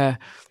where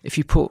if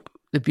you put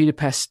the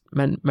Budapest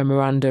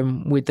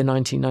Memorandum with the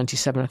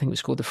 1997, I think it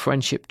was called the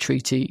Friendship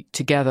Treaty,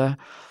 together,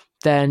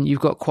 then you've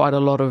got quite a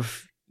lot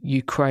of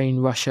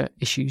Ukraine-Russia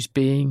issues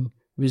being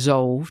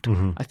resolved.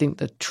 I think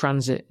the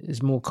transit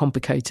is more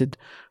complicated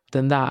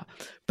than that.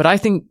 But I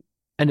think,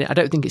 and I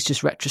don't think it's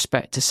just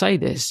retrospect to say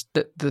this,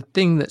 that the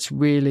thing that's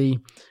really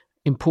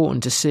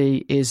important to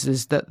see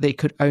is that they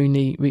could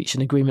only reach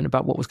an agreement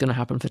about what was going to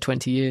happen for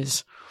 20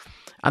 years.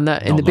 And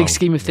that in the big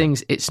scheme of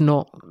things, it's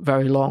not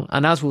very long.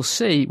 And as we'll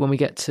see when we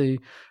get to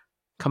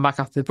come back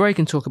after the break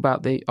and talk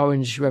about the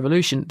Orange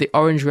Revolution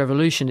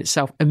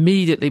itself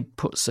immediately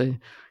puts the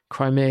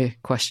Crimea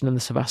question and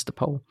the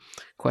Sevastopol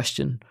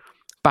question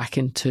back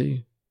into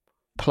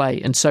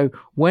play. And so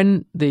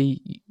when the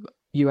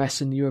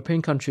US and the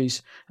European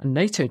countries and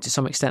NATO to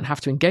some extent have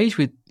to engage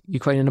with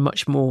Ukraine in a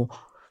much more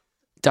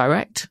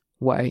direct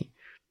way,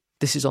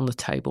 this is on the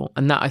table.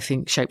 And that, I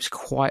think, shapes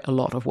quite a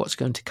lot of what's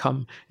going to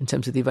come in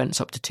terms of the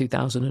events up to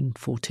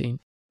 2014.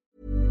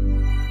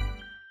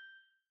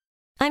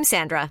 I'm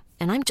Sandra,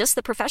 and I'm just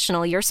the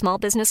professional your small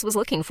business was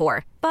looking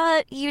for.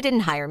 But you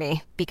didn't hire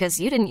me because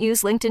you didn't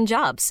use LinkedIn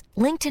Jobs.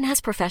 LinkedIn has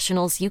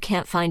professionals you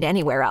can't find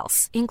anywhere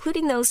else,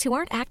 including those who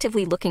aren't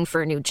actively looking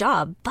for a new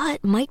job,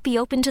 but might be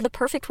open to the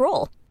perfect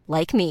role,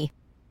 like me.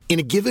 In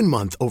a given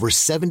month, over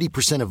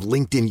 70% of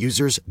LinkedIn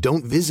users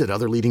don't visit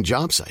other leading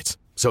job sites.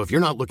 So if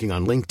you're not looking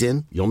on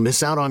LinkedIn, you'll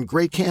miss out on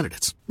great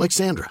candidates like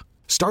Sandra.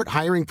 Start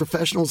hiring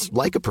professionals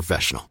like a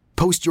professional.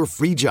 Post your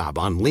free job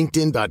on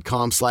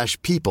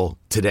linkedin.com/people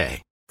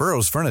today.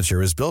 Burrow's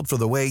furniture is built for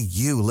the way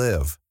you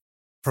live.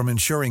 From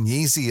ensuring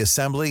easy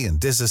assembly and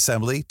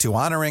disassembly to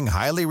honoring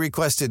highly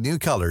requested new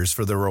colors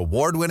for their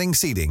award-winning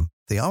seating,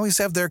 they always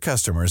have their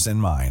customers in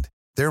mind.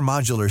 Their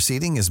modular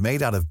seating is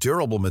made out of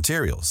durable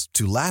materials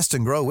to last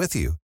and grow with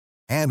you.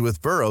 And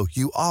with Burrow,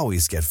 you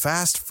always get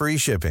fast, free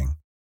shipping.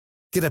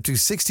 Get up to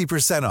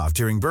 60% off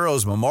during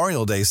Burrow's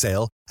Memorial Day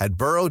sale at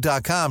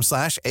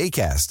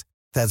burrow.com/ACAST.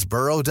 That's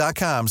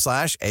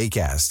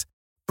burrow.com/ACAST.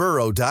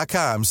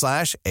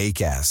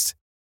 burrow.com/ACAST.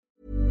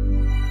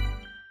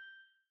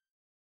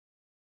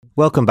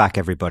 Welcome back,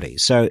 everybody.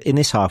 So in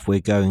this half, we're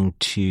going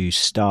to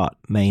start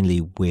mainly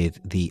with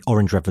the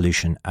Orange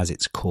Revolution, as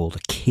it's called,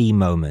 a key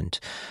moment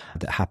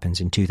that happens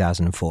in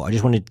 2004. I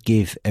just want to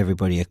give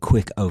everybody a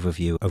quick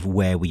overview of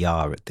where we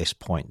are at this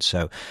point.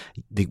 So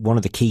one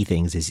of the key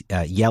things is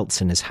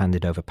Yeltsin has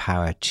handed over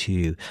power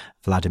to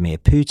Vladimir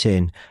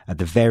Putin at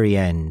the very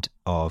end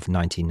of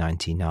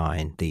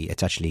 1999.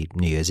 It's actually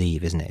New Year's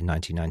Eve, isn't it, in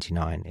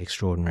 1999?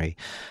 Extraordinary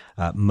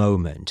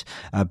moment.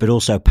 But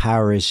also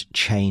power is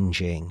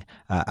changing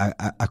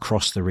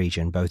across the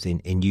region, both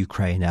in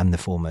Ukraine and the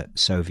former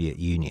Soviet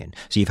Union.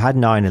 So you've had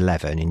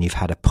 9/11 and you've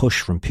had a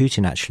push from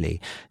Putin actually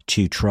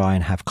to try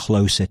and have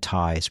closer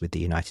ties with the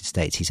United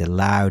States. He's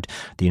allowed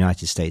the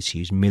United States to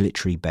use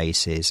military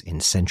bases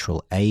in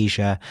Central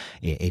Asia,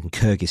 in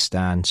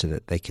Kyrgyzstan, so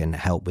that they can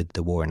help with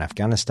the war in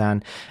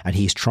Afghanistan. And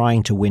he's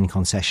trying to win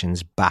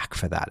concessions back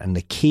for that. And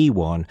the key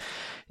one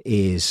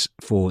is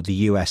for the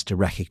US to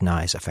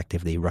recognize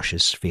effectively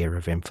Russia's sphere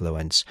of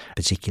influence,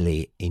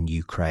 particularly in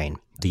Ukraine.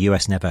 The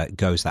US never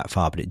goes that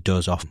far, but it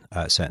does offer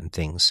certain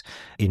things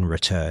in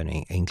return,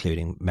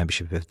 including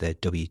membership of the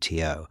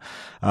WTO.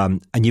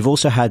 And you've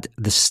also had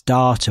the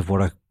start of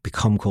what are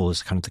become called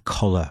as kind of the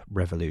color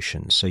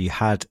revolution. So you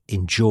had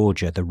in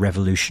Georgia the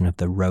Revolution of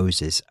the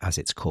Roses, as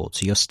it's called.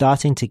 So you're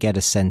starting to get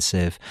a sense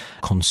of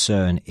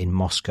concern in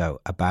Moscow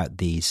about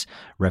these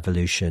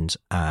revolutions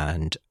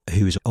and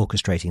who's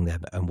orchestrating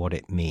them and what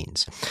it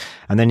means.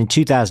 And then in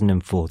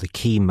 2004, the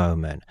key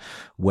moment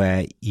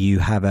where you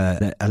have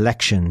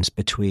elections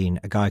between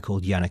a guy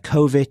called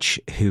Yanukovych,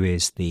 who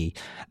is the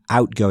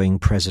outgoing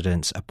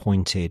president's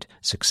appointed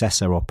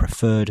successor or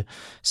preferred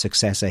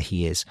successor.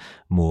 He is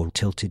more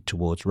tilted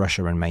towards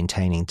Russia and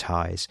maintaining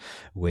ties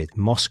with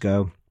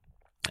Moscow.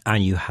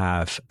 And you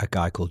have a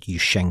guy called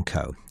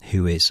Yushchenko,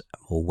 who is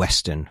more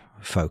Western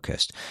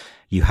focused.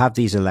 You have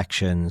these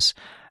elections,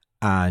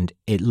 and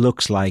it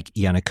looks like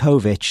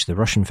Yanukovych, the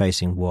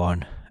Russian-facing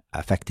one,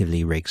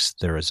 effectively rigs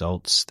the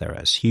results. There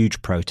are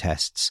huge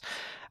protests.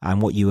 And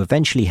what you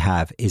eventually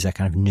have is a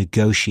kind of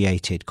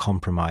negotiated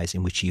compromise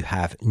in which you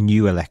have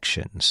new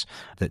elections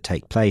that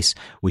take place,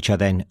 which are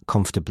then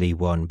comfortably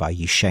won by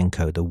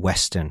Yushchenko, the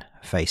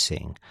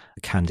Western-facing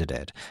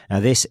candidate. Now,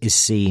 this is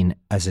seen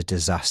as a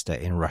disaster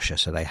in Russia.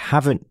 So they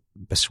haven't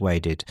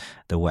persuaded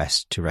the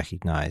West to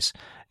recognize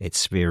its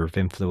sphere of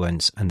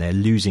influence, and they're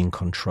losing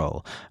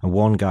control. And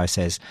one guy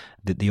says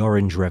that the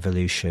Orange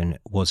Revolution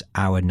was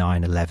our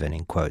 9/11,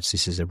 in quotes.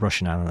 This is a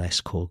Russian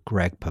analyst called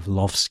Greg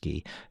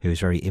Pavlovsky, who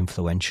is very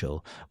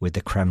influential with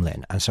the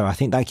Kremlin. And so I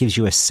think that gives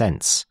you a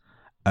sense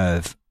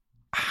of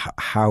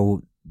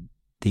how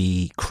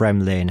the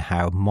Kremlin,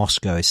 how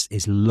Moscow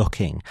is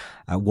looking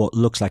at what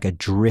looks like a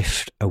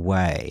drift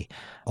away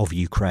of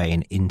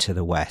Ukraine into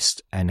the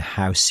West, and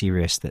how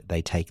serious that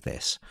they take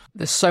this.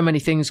 There's so many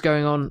things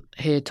going on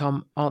here,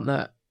 Tom, aren't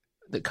there,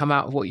 that come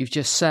out of what you've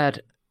just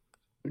said.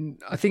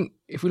 I think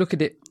if we look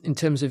at it in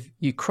terms of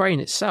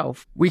Ukraine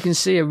itself, we can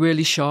see a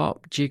really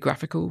sharp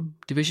geographical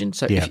division.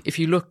 So if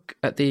you look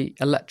at the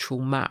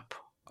electoral map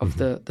of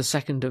the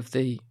second of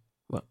the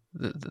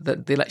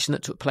election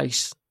that took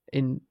place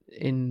in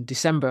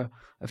December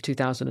of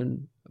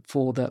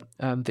 2004 that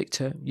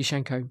Viktor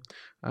Yushchenko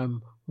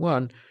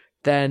won,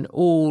 then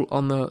all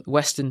on the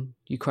western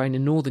Ukraine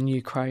and northern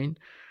Ukraine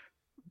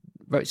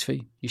votes for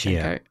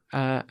Yushchenko,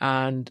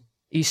 and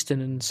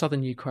eastern and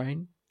southern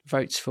Ukraine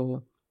votes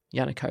for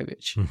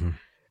Yanukovych.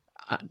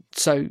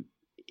 So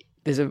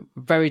there's a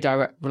very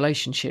direct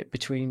relationship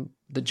between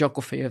the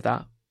geography of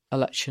that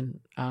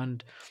election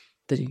and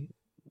the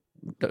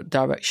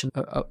direction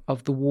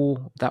of the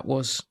war that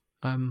was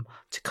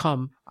to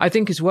come. I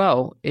think as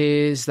well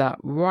is that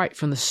right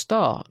from the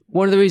start,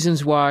 one of the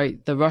reasons why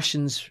the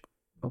Russians,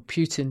 or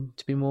Putin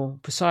to be more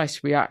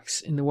precise,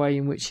 reacts in the way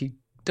in which he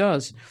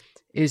does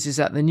is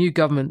that the new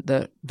government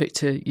that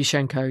Viktor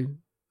Yushchenko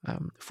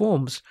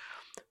forms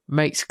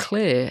makes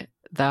clear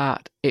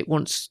that it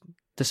wants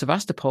the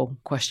Sevastopol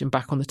question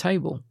back on the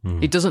table.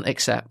 It doesn't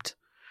accept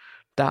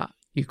that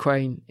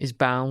Ukraine is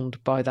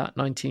bound by that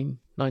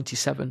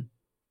 1997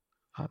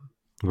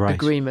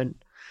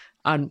 agreement.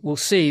 And we'll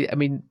see, I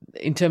mean,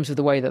 in terms of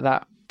the way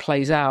that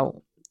plays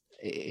out,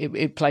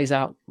 it plays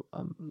out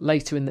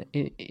later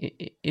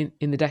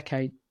in the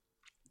decade,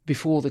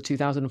 before the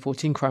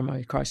 2014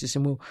 Crimea crisis,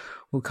 and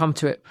we'll come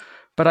to it.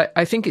 But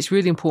I think it's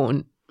really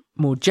important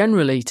more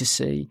generally to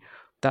see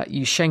that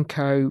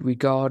Yushchenko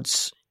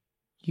regards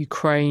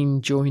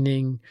Ukraine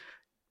joining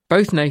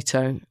both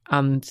NATO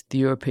and the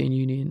European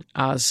Union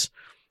as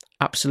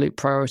absolute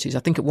priorities. I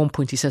think at one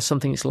point he says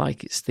something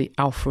it's the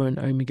alpha and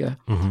omega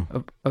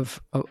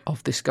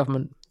of this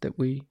government that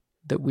we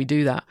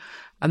do that.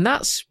 And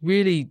that's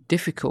really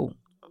difficult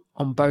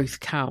on both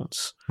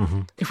counts.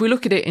 If we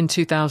look at it in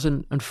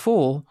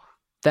 2004,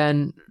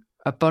 then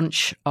a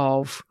bunch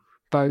of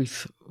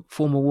both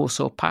former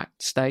Warsaw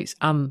Pact states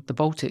and the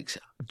Baltics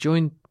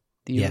joined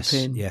the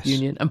European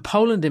Union. And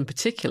Poland in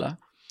particular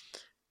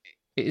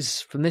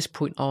is, from this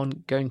point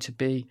on, going to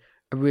be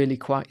a really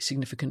quite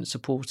significant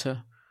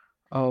supporter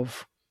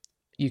of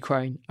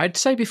Ukraine. I'd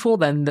say before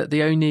then that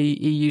the only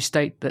EU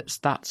state that's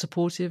that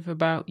supportive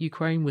about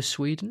Ukraine was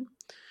Sweden.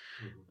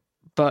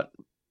 But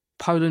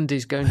Poland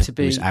is going to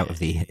be... Who's out of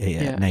the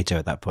NATO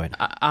at that point.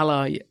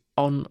 Ally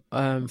on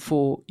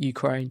for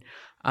Ukraine.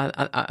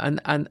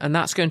 And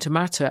that's going to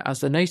matter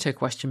as the NATO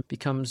question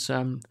becomes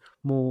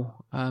more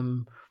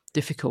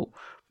difficult.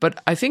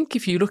 But I think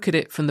if you look at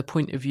it from the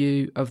point of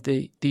view of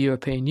the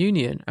European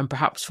Union, and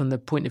perhaps from the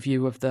point of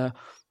view of the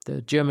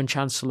German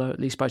Chancellor, at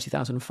least by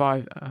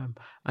 2005,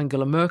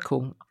 Angela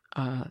Merkel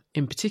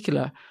in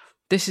particular,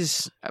 this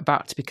is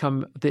about to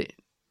become a bit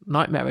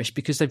nightmarish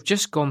because they've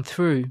just gone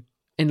through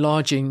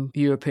enlarging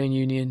the European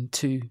Union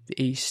to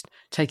the east,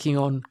 taking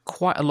on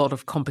quite a lot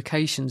of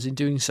complications in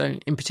doing so,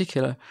 in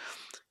particular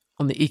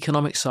on the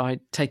economic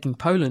side, taking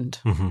Poland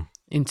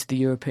into the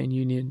European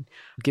Union,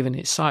 given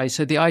its size.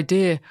 So the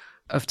idea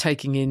of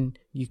taking in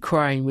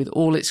Ukraine with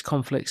all its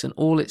conflicts and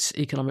all its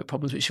economic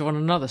problems, which are on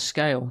another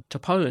scale to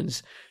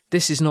Poland's,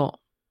 this is not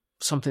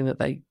something that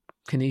they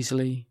can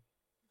easily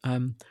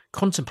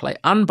contemplate.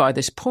 And by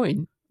this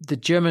point, the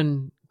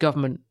German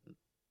government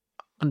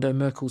under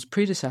Merkel's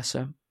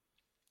predecessor,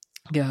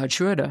 Gerhard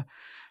Schröder,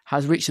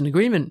 has reached an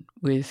agreement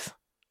with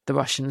the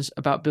Russians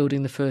about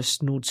building the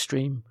first Nord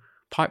Stream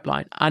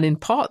pipeline. And in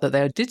part that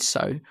they did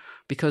so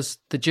because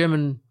the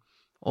German,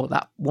 or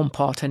that one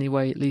part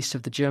anyway, at least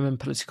of the German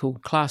political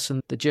class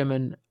and the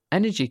German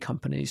energy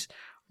companies,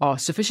 are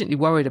sufficiently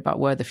worried about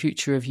where the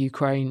future of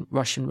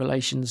Ukraine-Russian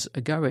relations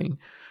are going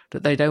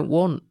that they don't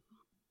want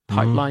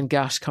pipeline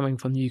gas coming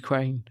from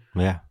Ukraine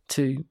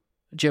to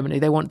Germany.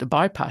 They want to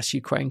bypass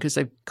Ukraine because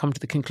they've come to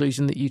the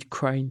conclusion that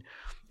Ukraine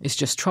is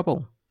just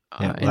trouble.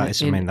 That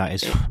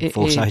is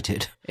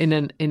foresighted. In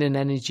an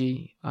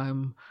energy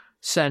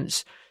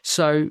sense.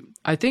 So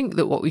I think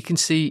that what we can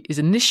see is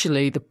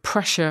initially the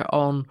pressure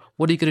on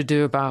what are you going to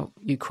do about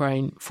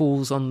Ukraine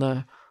falls on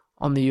the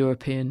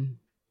European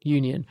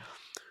Union.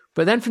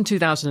 But then from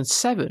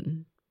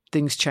 2007,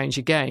 things change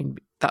again.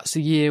 That's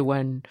the year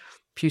when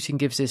Putin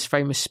gives his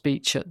famous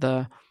speech at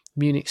the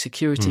Munich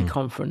Security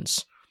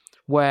Conference,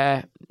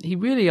 where he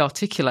really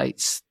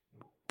articulates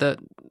that,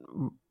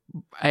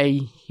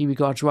 he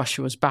regards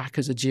Russia as back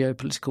as a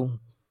geopolitical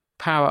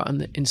power,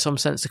 and in some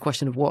sense the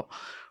question of what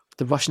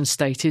the Russian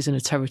state is in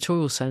a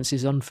territorial sense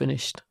is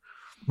unfinished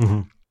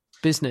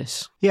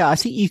business. Yeah, I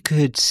think you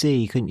could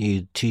see, couldn't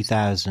you,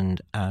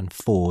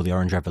 2004, the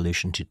Orange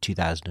Revolution, to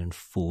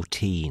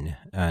 2014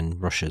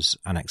 and Russia's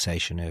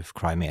annexation of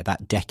Crimea,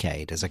 that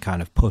decade as a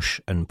kind of push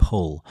and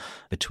pull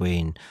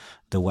between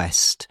the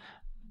West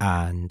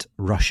and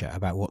Russia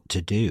about what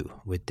to do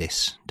with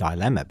this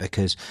dilemma.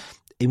 Because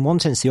in one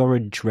sense, the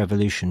Orange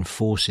Revolution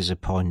forces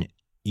upon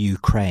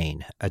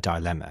Ukraine a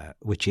dilemma,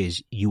 which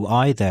is you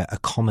either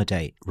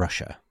accommodate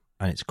Russia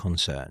and its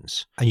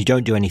concerns, and you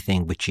don't do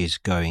anything which is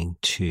going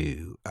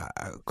to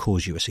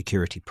cause you a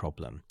security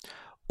problem,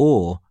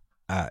 or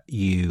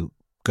you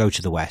go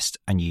to the West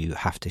and you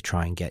have to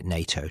try and get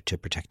NATO to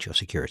protect your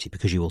security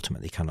because you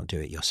ultimately cannot do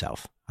it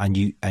yourself.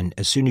 And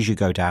as soon as you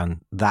go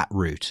down that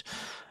route,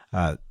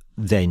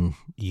 then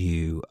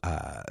you've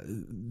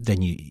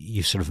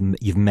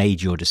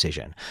made your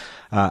decision,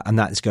 and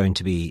that's going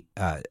to be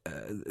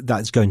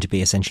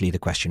essentially the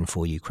question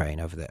for Ukraine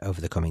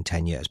over the coming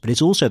 10 years. But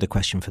it's also the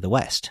question for the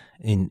West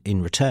in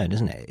return,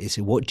 isn't it? It's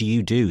what do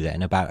you do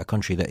then about a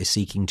country that is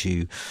seeking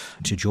to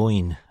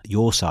join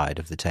your side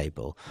of the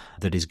table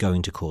that is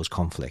going to cause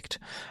conflict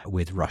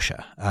with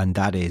Russia? And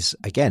that is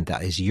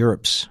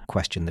Europe's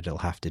question that it'll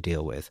have to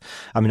deal with.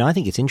 I mean, I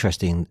think it's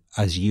interesting,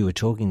 as you were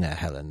talking there,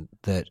 Helen,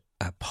 that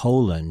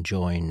Poland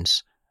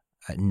joins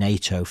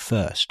NATO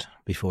first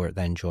before it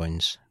then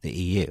joins the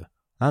EU.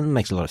 That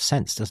makes a lot of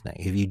sense, doesn't it?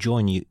 If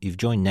you've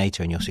joined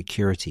NATO and your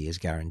security is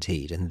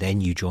guaranteed, and then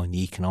you join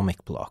the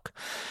economic bloc.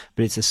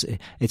 But it's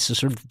a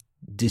sort of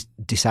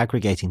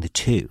disaggregating the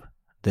two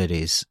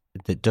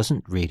that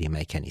doesn't really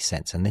make any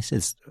sense. And this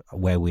is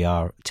where we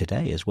are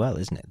today as well,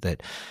 isn't it?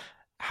 That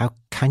how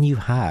can you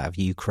have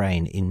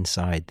Ukraine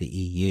inside the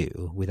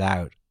EU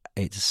without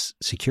its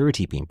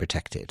security being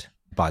protected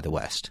by the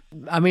West?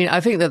 I mean,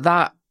 I think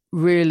that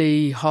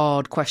really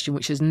hard question,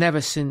 which has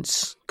never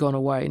since gone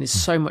away and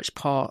is so much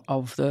part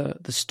of the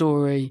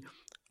story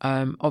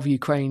of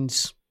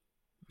Ukraine's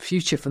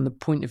future from the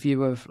point of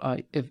view of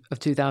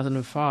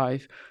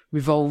 2005,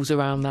 revolves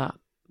around that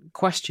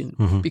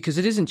question. Because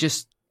it isn't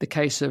just the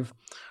case of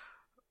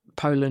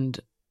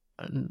Poland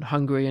and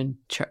Hungary and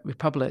Czech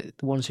Republic,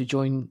 the ones who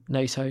joined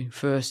NATO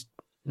first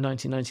in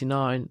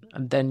 1999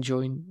 and then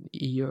joined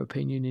the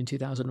European Union in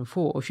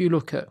 2004. If you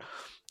look at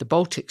the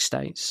Baltic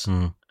states,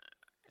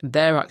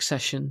 their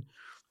accession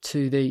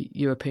to the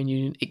European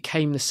Union, it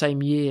came the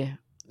same year,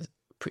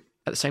 at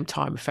the same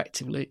time,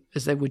 effectively,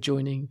 as they were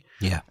joining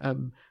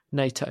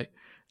NATO.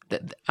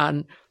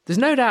 And there's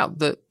no doubt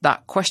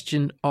that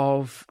question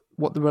of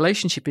what the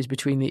relationship is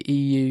between the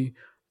EU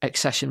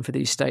accession for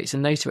these states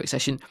and NATO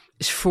accession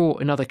is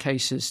fraught in other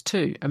cases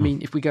too. I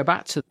mean, if we go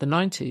back to the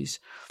 90s,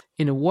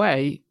 in a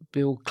way,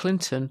 Bill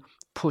Clinton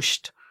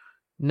pushed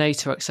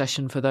NATO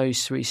accession for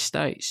those three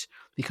states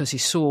because he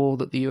saw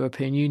that the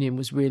European Union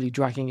was really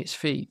dragging its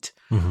feet.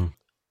 Mm-hmm.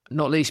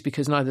 Not least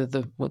because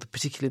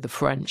particularly the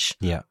French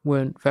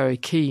weren't very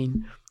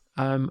keen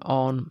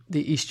on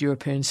the East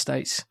European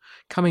states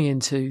coming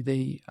into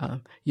the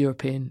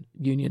European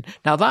Union.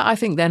 Now, that I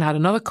think then had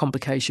another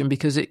complication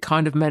because it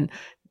kind of meant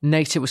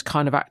NATO was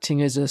kind of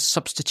acting as a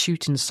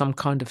substitute in some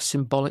kind of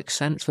symbolic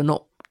sense for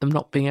them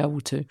not being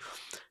able to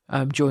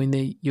join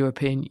the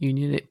European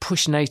Union. It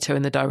pushed NATO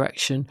in the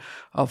direction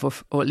of,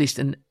 or at least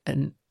a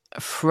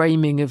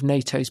framing of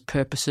NATO's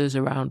purposes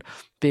around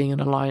being an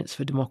alliance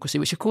for democracy,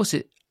 which of course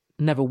it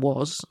never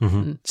was,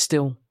 and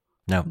still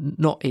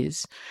not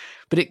is.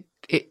 But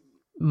it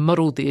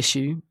muddled the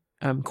issue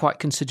quite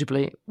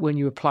considerably when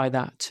you apply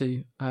that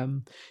to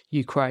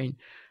Ukraine.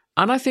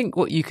 And I think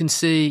what you can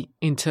see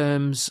in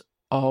terms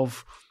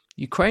of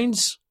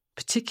Ukraine's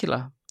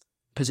particular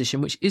position,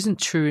 which isn't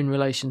true in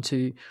relation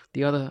to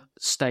the other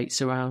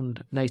states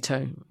around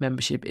NATO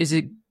membership, is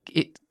it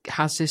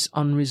has this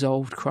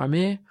unresolved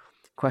Crimea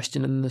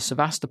question and the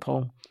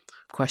Sevastopol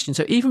question.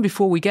 So even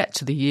before we get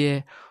to the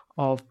year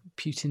of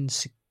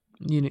Putin's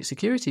Munich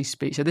security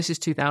speech, so this is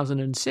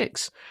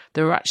 2006,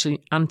 there were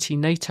actually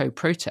anti-NATO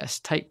protests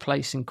take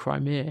place in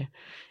Crimea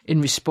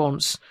in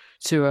response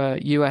to a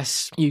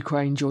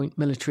US-Ukraine joint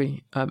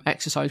military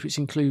exercise, which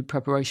include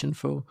preparation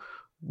for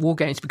war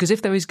games. Because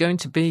if there is going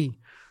to be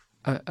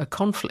a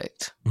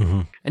conflict,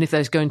 and if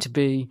there's going to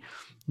be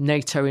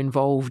NATO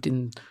involved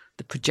in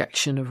the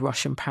projection of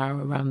Russian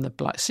power around the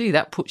Black Sea,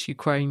 that puts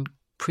Ukraine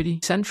pretty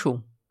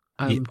central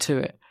to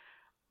it.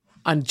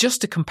 And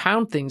just to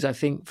compound things, I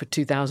think, for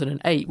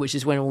 2008, which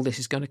is when all this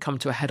is going to come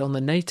to a head on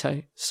the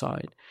NATO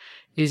side,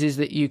 is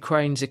that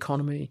Ukraine's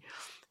economy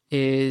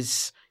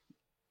is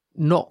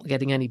not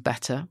getting any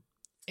better,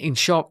 in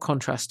sharp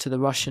contrast to the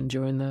Russian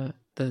during the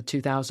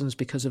 2000s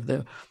because of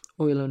the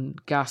oil and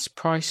gas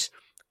price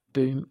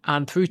boom.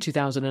 And through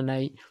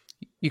 2008,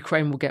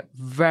 Ukraine will get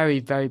very,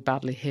 very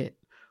badly hit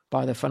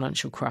by the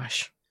financial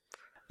crash.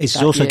 It's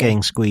also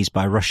getting squeezed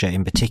by Russia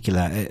in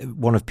particular.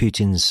 One of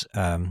Putin's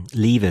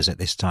levers at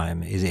this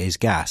time is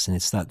gas, and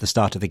it's the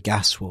start of the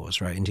gas wars,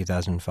 right, in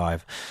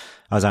 2005,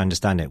 as I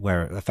understand it,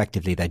 where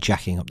effectively they're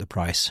jacking up the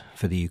price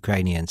for the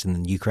Ukrainians, and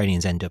then the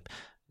Ukrainians end up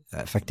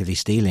effectively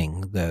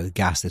stealing the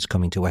gas that's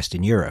coming to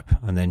Western Europe,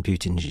 and then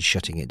Putin is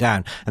shutting it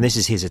down. And this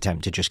is his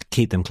attempt to just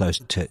keep them close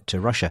to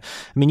Russia.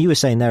 I mean, you were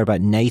saying there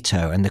about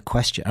NATO and the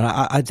question, and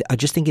I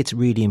just think it's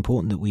really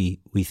important that we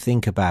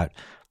think about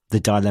the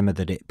dilemma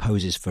that it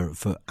poses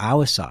for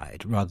our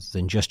side rather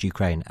than just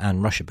Ukraine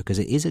and Russia, because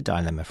it is a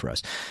dilemma for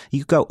us.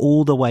 You go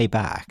all the way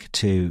back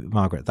to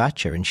Margaret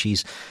Thatcher, and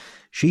she's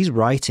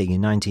writing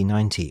in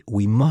 1990,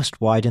 we must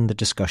widen the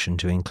discussion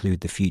to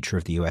include the future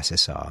of the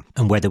USSR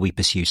and whether we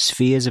pursue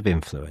spheres of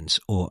influence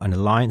or an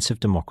alliance of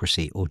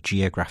democracy or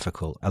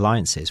geographical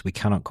alliances. We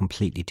cannot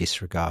completely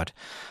disregard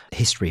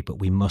history, but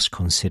we must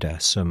consider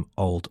some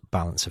old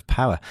balance of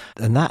power.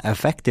 And that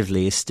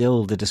effectively is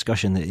still the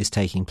discussion that is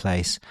taking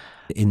place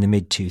in the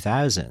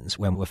mid-2000s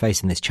when we're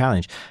facing this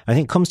challenge. I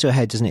think it comes to a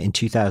head, doesn't it, in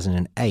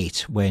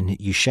 2008 when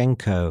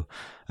Yushchenko,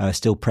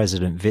 still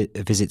president,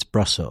 visits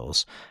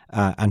Brussels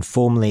and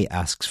formally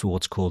asks for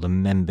what's called a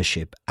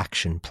membership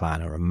action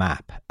plan or a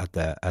map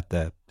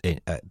at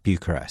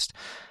Bucharest.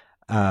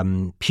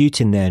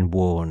 Putin then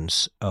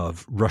warns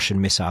of Russian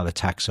missile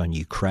attacks on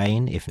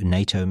Ukraine if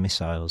NATO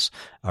missiles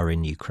are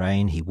in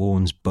Ukraine. He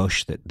warns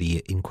Bush that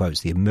in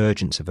quotes, the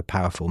emergence of a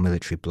powerful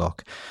military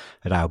bloc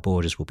at our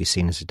borders will be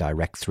seen as a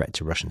direct threat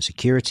to Russian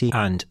security.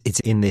 And it's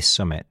in this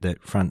summit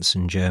that France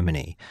and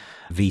Germany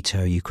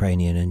veto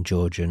Ukrainian and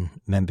Georgian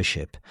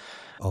membership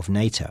of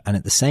NATO. And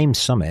at the same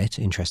summit,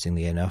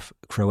 interestingly enough,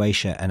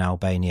 Croatia and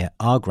Albania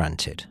are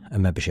granted a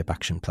membership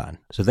action plan.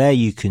 So there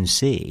you can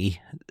see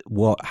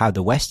how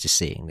the West is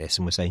seeing this,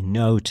 and we're saying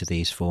no to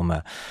these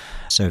former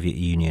Soviet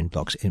Union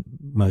blocs,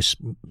 most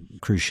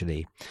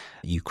crucially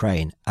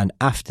Ukraine. And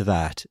after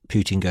that,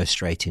 Putin goes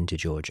straight into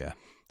Georgia.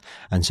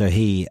 And so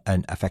he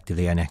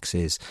effectively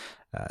annexes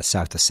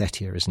South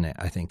Ossetia, isn't it,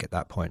 I think, at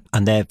that point,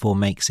 and therefore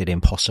makes it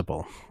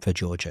impossible for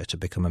Georgia to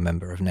become a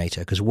member of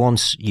NATO. Because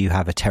once you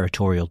have a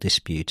territorial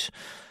dispute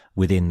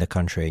within the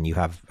country and you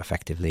have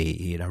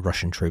effectively,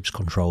 Russian troops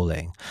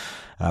controlling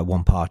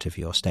one part of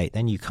your state,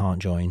 then you can't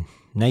join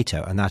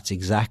NATO. And that's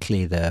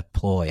exactly the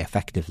ploy,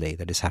 effectively,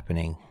 that is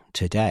happening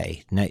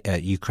today.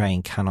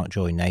 Ukraine cannot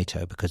join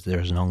NATO because there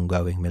is an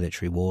ongoing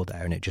military war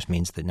there, and it just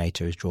means that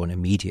NATO is drawn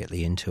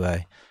immediately into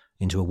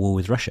a war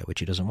with Russia,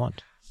 which he doesn't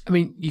want. I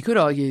mean, you could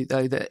argue,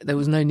 though, that there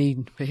was no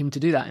need for him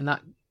to do that in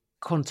that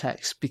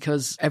context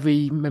because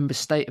every member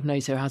state of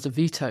NATO has a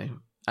veto,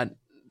 and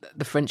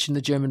the French and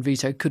the German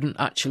veto couldn't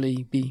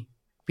actually be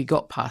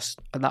got past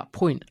at that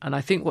point. And I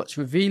think what's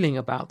revealing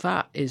about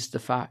that is the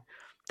fact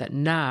that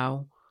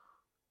now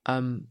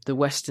the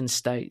Western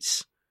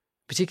states,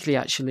 particularly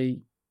actually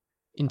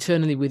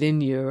internally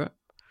within Europe,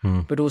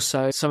 but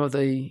also some of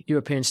the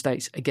European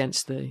states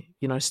against the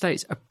United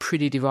States are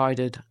pretty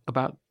divided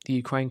about the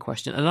Ukraine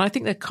question. And I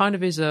think there kind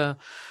of is a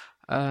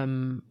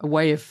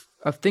way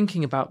of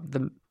thinking about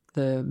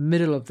the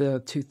middle of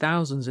the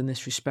 2000s in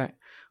this respect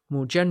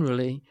more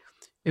generally,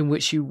 in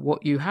which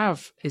what you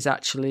have is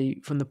actually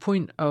from the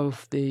point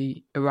of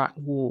the Iraq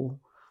war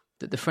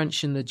that the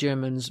French and the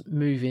Germans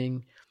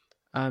moving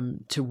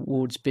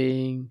towards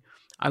being,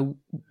 I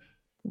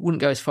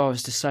wouldn't go as far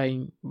as to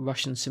say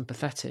Russian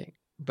sympathetic,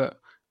 but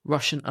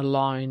Russian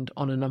aligned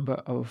on a number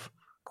of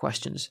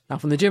questions. Now,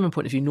 from the German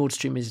point of view, Nord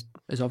Stream is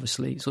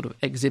obviously sort of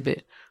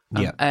exhibit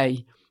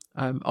A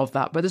of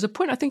that. But there's a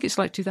point, I think it's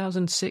like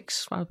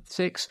 2006,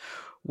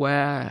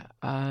 where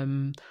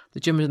the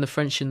Germans and the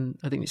French, and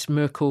I think it's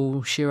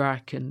Merkel,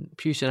 Chirac, and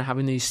Putin are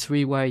having these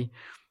three-way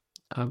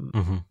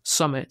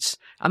summits.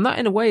 And that,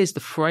 in a way, is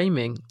the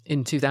framing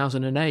in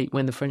 2008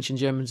 when the French and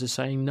Germans are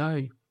saying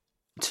no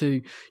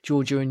to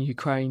Georgia and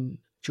Ukraine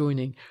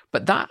joining.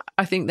 But that,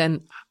 I think,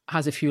 then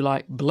has, if you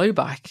like,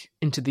 blowback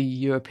into the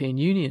European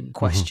Union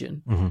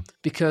question,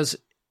 because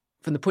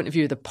from the point of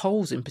view of the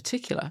Poles in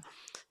particular,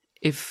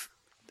 if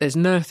there's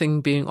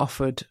nothing being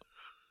offered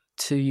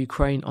to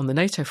Ukraine on the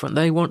NATO front,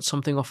 they want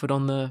something offered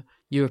on the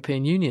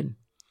European Union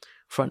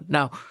front.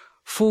 Now,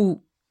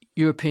 full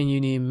European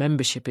Union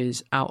membership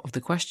is out of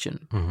the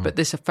question, but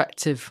this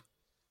effective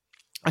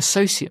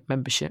associate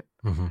membership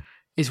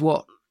is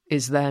what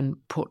is then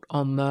put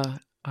on the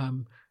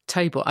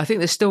table. I think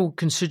there's still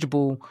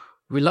considerable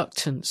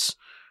reluctance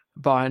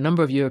by a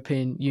number of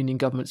European Union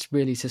governments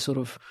really to sort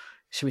of,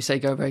 shall we say,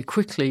 go very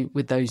quickly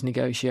with those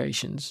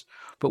negotiations.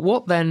 But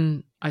what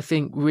then I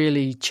think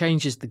really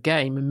changes the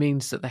game and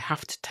means that they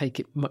have to take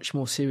it much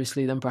more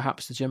seriously than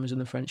perhaps the Germans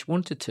and the French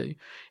wanted to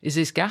is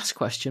this gas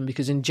question,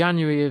 because in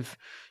January of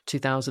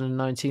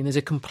 2019 there's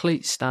a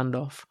complete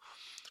standoff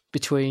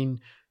between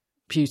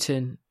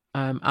Putin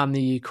and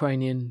the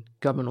Ukrainian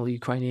government or the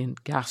Ukrainian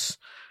gas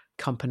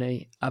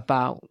company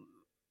about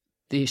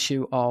the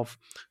issue of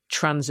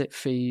transit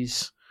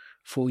fees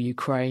for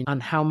Ukraine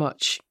and how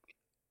much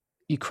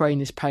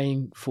Ukraine is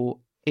paying for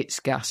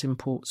its gas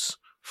imports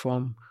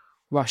from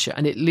Russia.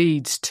 And it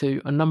leads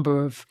to a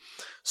number of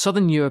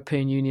southern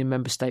European Union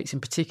member states, in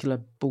particular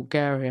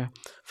Bulgaria,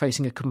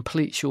 facing a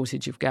complete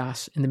shortage of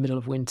gas in the middle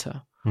of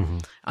winter.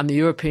 And the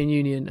European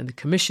Union and the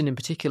Commission in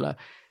particular,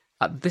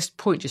 at this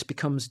point, just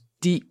becomes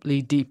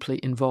deeply, deeply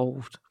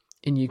involved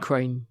in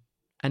Ukraine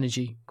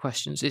energy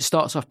questions. It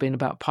starts off being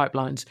about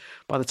pipelines.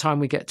 By the time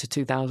we get to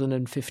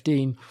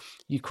 2015,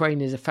 Ukraine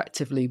is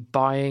effectively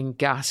buying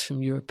gas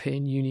from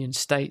European Union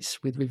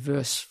states with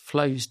reverse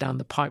flows down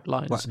the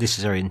pipelines. Well, this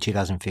is in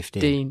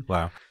 2015.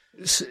 Wow.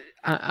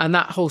 And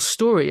that whole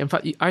story, in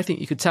fact, I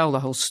think you could tell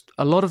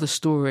a lot of the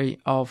story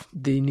of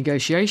the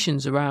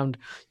negotiations around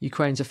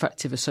Ukraine's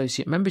effective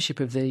associate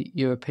membership of the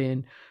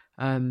European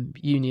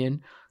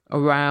Union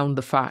around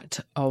the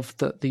fact of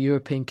the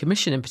European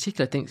Commission in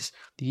particular thinks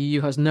the EU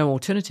has no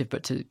alternative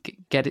but to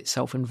get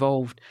itself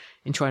involved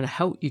in trying to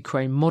help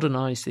Ukraine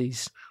modernize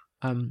these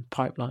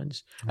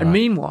pipelines. Right. And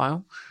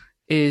meanwhile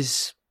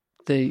is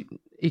the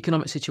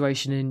economic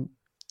situation in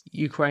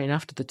Ukraine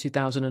after the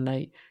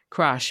 2008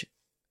 crash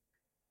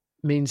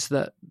means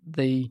that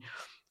the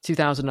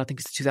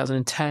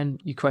 2010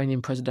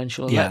 Ukrainian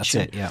presidential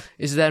election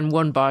is then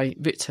won by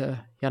Viktor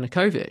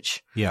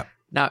Yanukovych. Yeah.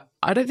 Now,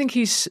 I don't think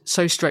he's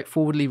so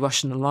straightforwardly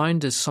Russian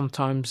aligned as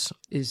sometimes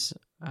is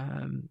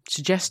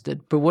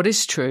suggested. But what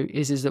is true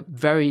is that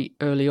very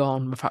early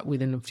on, in fact,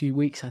 within a few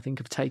weeks, I think,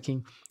 of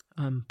taking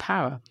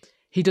power,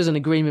 he does an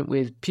agreement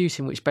with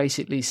Putin, which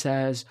basically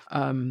says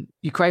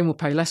Ukraine will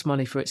pay less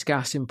money for its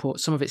gas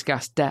imports. Some of its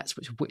gas debts,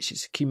 which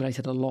it's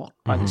accumulated a lot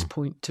by this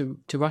point to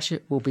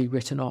Russia, will be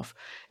written off.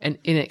 And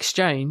in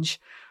exchange,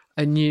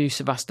 a new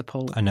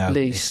Sevastopol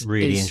lease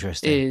really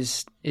interesting.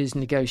 is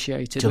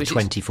negotiated. Till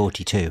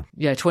 2042.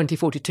 Yeah,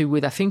 2042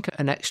 with, I think,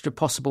 an extra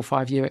possible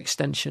 5-year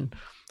extension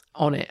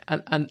on it.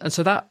 And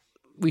so that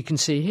we can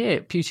see here,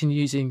 Putin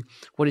using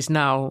what is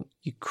now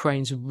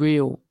Ukraine's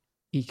real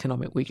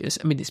economic weakness.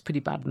 I mean, it's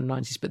pretty bad in the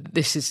 90s, but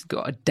this has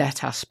got a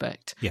debt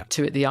aspect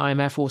to it. The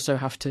IMF also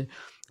have to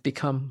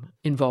become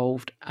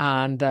involved,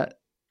 and that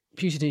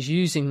Putin is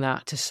using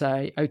that to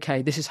say,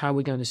 okay, this is how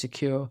we're going to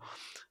secure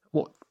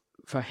what,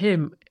 for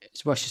him,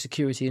 is Russia's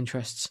security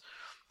interests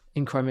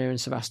in Crimea and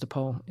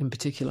Sevastopol in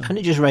particular. And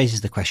it just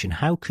raises the question,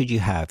 how could you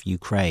have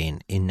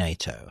Ukraine in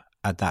NATO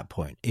at that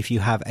point if you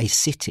have a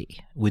city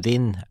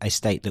within a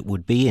state that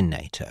would be in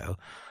NATO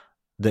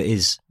that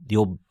is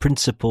your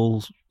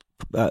principal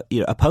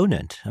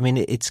opponent? I mean,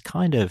 it's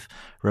kind of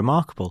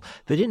remarkable.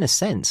 But in a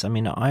sense, I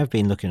mean, I've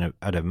been looking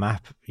at a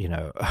map,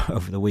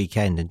 over the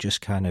weekend and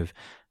just kind of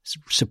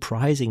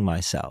surprising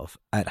myself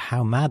at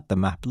how mad the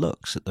map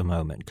looks at the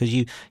moment, because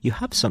you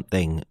have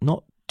something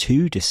not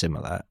too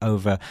dissimilar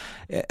over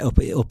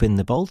up in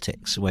the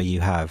Baltics, where you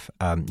have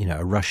a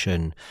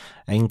Russian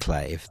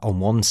enclave on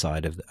one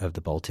side of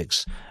the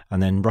Baltics,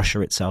 and then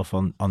Russia itself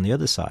on the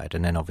other side,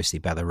 and then obviously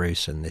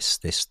Belarus and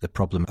the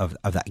problem of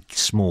that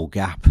small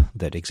gap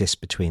that exists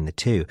between the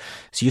two.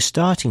 So you're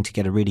starting to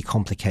get a really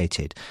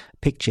complicated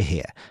picture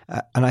here,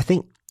 and I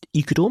think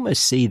you could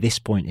almost see this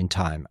point in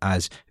time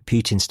as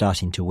Putin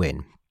starting to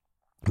win,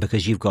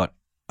 because you've got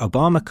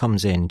Obama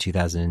comes in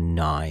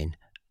 2009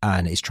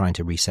 and is trying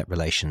to reset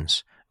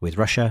relations with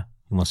Russia.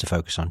 He wants to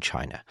focus on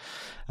China.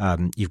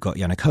 You've got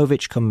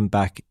Yanukovych coming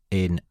back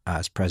in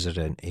as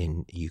president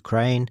in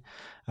Ukraine.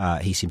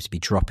 He seems to be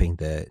dropping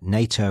the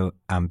NATO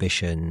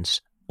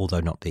ambitions, although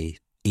not the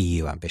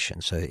EU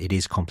ambitions. So it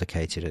is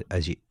complicated,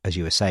 as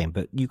you were saying.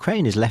 But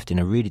Ukraine is left in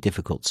a really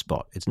difficult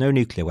spot. It's no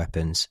nuclear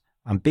weapons,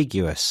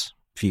 ambiguous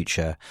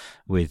future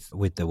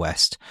with the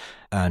West,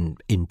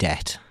 and in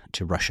debt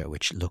to Russia,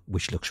 which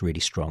looks really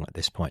strong at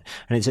this point.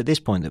 And it's at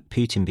this point that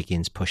Putin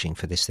begins pushing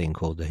for this thing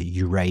called the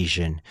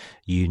Eurasian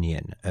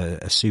Union,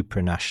 a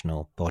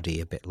supranational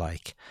body, a bit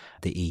like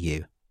the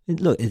EU.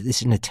 Look,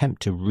 it's an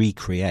attempt to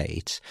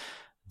recreate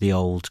the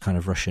old kind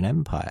of Russian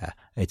Empire.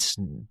 It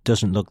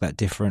doesn't look that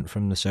different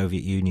from the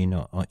Soviet Union,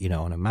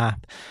 on a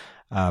map.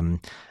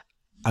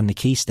 And the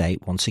key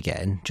state, once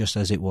again, just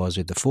as it was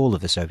with the fall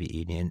of the Soviet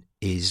Union,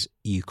 is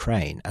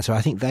Ukraine. And so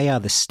I think they are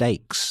the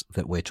stakes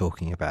that we're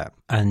talking about.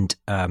 And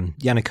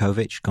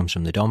Yanukovych comes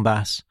from the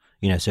Donbass,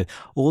 so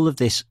all of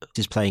this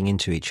is playing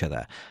into each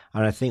other.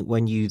 And I think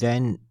when you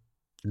then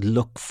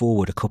look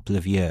forward a couple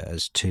of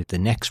years to the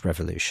next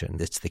revolution,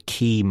 that's the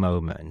key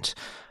moment,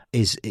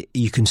 is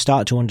you can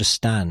start to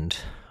understand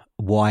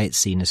why it's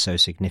seen as so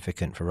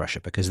significant for Russia,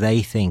 because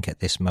they think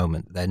at this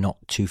moment they're not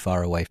too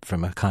far away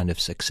from a kind of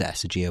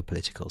success, a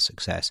geopolitical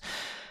success.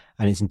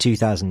 And it's in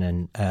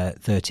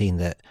 2013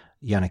 that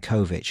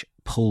Yanukovych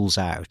pulls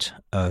out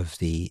of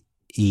the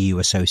EU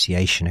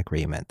association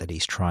agreement that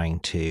he's trying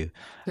to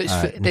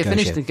they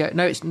finished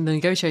the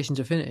negotiations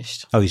are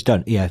finished. Oh, he's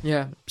done.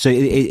 Yeah. So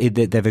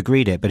they've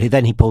agreed it, but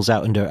then he pulls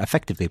out under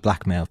effectively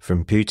blackmail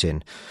from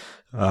Putin.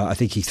 I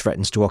think he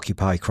threatens to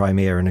occupy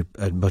Crimea and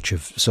much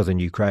of southern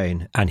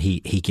Ukraine, and he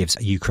gives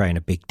Ukraine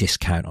a big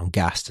discount on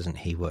gas, doesn't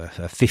he? Worth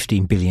a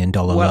 $15 billion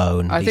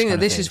loan. I think that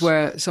this is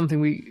where something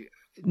we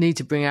need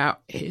to bring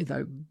out here,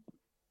 though,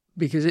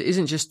 because it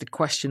isn't just the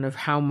question of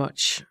how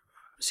much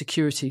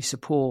security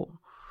support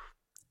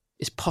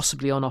is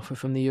possibly on offer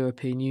from the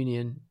European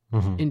Union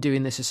in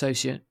doing this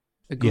association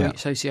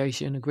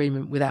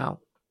agreement without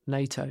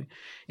NATO.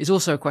 It's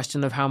also a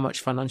question of how much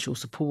financial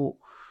support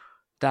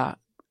that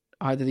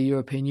either the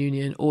European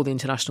Union or the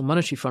International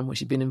Monetary Fund, which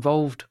has been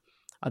involved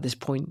at this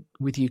point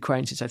with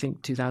Ukraine since I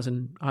think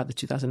either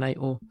 2008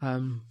 or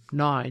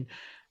 2009.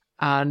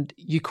 And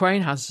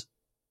Ukraine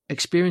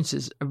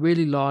experiences a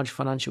really large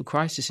financial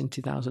crisis in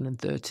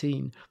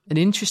 2013. And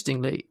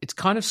interestingly, it's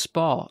kind of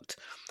sparked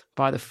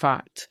by the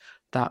fact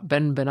that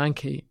Ben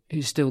Bernanke,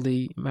 who's still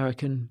the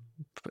American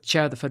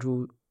chair of the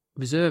Federal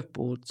Reserve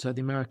Board, so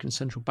the American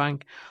Central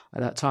Bank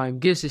at that time,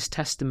 gives this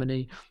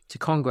testimony to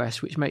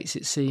Congress, which makes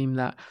it seem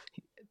that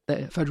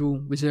the Federal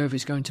Reserve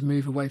is going to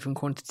move away from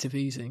quantitative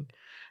easing,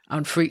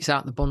 and freaks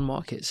out the bond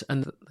markets.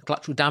 And the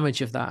collateral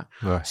damage of that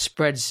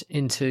spreads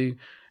into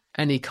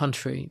any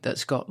country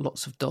that's got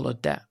lots of dollar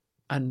debt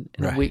and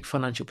in a weak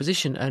financial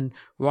position. And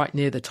right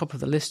near the top of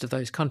the list of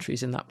those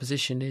countries in that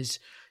position is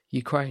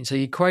Ukraine. So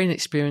Ukraine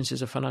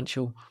experiences a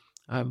financial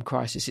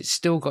crisis. It's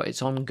still got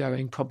its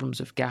ongoing problems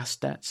of gas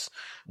debts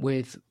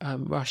with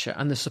Russia,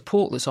 and the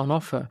support that's on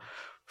offer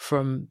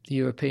from the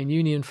European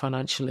Union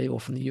financially or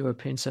from the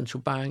European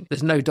Central Bank.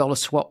 There's no dollar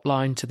swap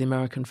line to the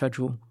American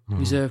Federal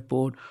Reserve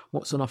Board.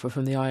 What's on offer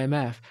from the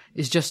IMF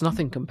is just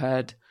nothing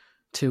compared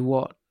to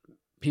what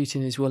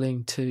Putin is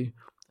willing to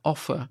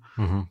offer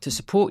to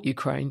support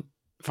Ukraine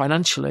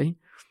financially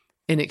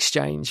in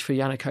exchange for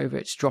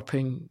Yanukovych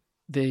dropping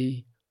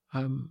the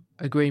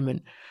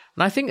agreement.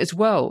 And I think as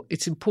well,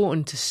 it's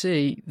important to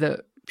see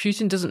that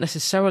Putin doesn't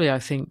necessarily, I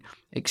think,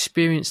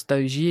 experience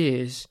those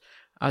years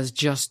as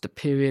just a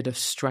period of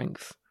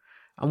strength.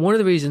 And one of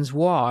the reasons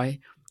why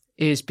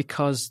is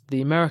because the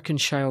American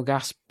shale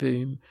gas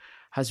boom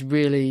has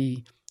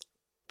really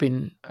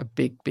been a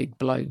big, big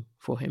blow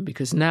for him,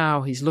 because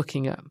now he's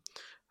looking at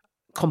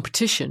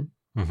competition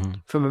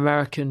from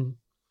American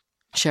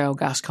shale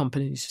gas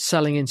companies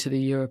selling into the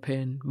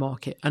European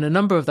market. And a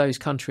number of those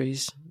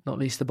countries, not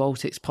least the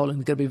Baltics,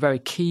 Poland, are going to be very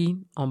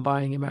keen on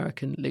buying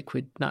American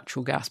liquid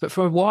natural gas. But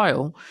for a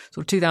while,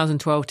 sort of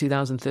 2012,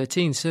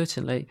 2013,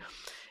 certainly,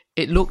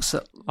 it looks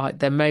like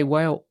there may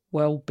well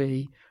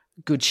be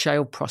good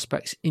shale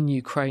prospects in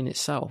Ukraine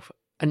itself.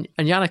 And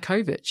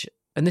Yanukovych,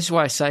 and this is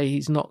why I say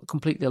he's not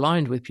completely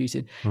aligned with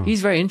Putin,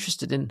 he's very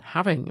interested in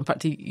in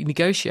fact, he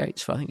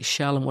negotiates for, I think,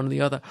 Shell and one of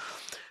the other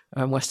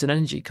Western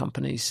energy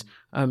companies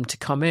to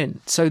come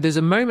in. So there's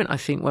a moment, I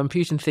think, when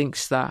Putin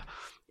thinks that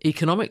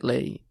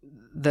economically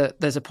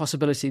that there's a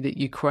possibility that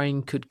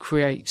Ukraine could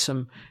create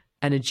some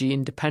energy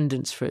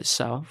independence for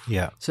itself,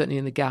 certainly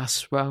in the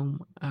gas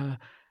realm.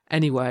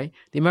 Anyway,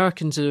 the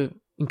Americans are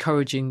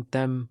encouraging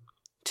them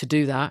to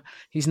do that.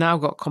 He's now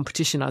got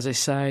competition, as I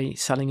say,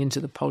 selling into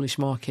the Polish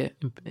market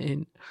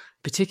in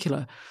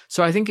particular.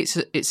 So I think it's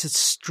a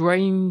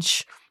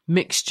strange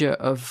mixture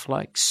of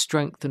like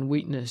strength and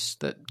weakness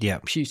that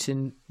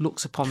Putin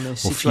looks upon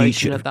this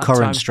situation at that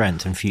current time.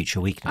 Strength and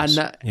future weakness. And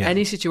that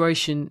any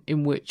situation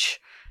in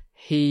which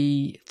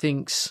he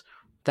thinks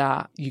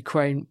that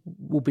Ukraine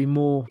will be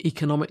more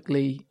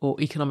economically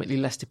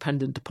less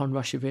dependent upon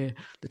Russia via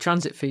the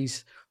transit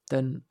fees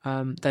than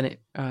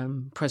it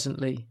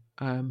presently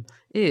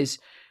is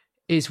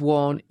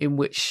one in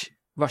which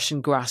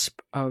Russian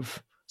grasp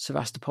of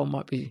Sevastopol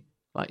might be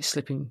like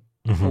slipping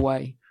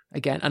away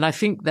again. And I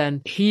think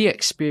then he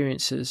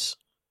experiences,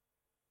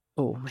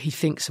 or he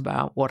thinks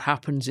about what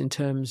happens in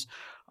terms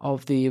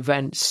of the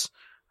events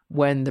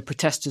when the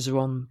protesters are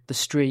on the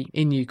street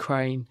in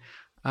Ukraine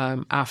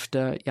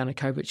after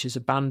Yanukovych has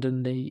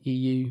abandoned the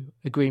EU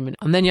agreement.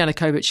 And then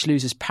Yanukovych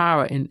loses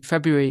power in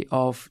February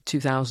of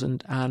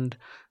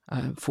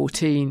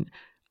 2014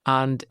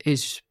 and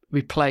is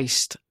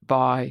replaced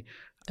by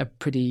a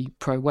pretty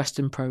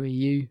pro-Western,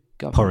 pro-EU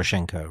government.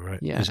 Poroshenko, right?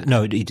 Yeah.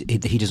 No,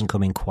 he doesn't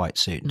come in quite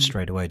soon,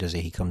 straight away, does he?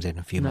 He comes in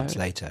a few months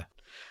later.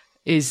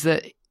 Is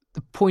that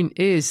the point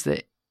is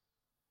that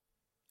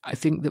I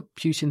think that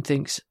Putin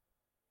thinks,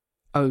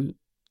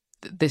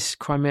 this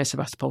Crimea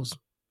Sevastopol's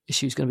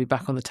issue is going to be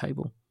back on the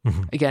table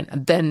again.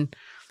 And then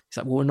he's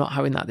like, well, we're not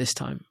having that this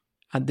time.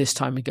 And this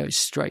time he goes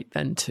straight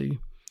then to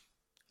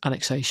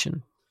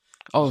annexation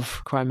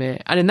of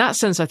Crimea. And in that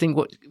sense, I think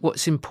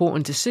what's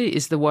important to see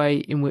is the way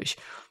in which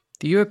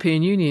the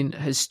European Union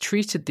has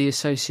treated the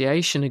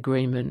association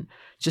agreement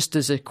just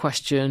as a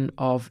question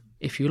of,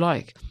 if you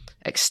like,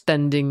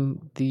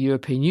 extending the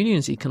European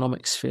Union's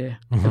economic sphere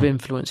of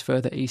influence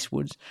further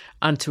eastwards,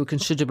 and to a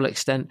considerable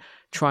extent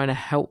trying to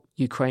help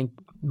Ukraine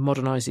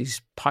modernize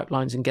these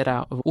pipelines and get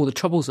out of all the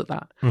troubles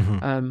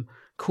that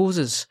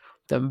causes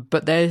them.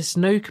 But there's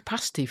no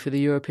capacity for the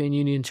European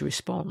Union to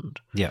respond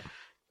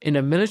in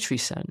a military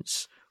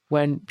sense,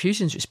 when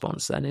Putin's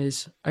response then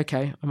is,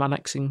 okay, I'm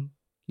annexing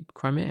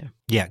Crimea.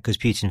 Yeah, because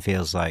Putin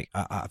feels like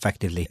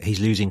effectively he's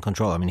losing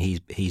control. I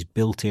mean, he's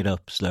built it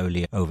up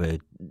slowly over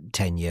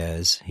 10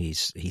 years. He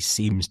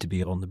seems to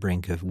be on the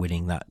brink of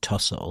winning that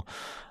tussle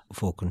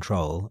for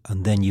control,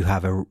 and then you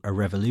have a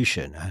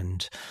revolution.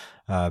 And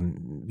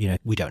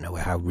we don't know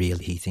how real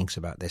he thinks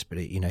about this, but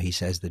he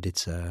says that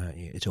it's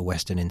a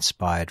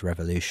Western-inspired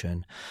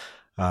revolution.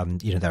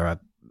 There are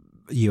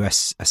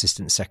U.S.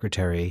 Assistant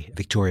Secretary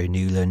Victoria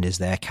Nuland is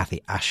there,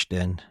 Cathy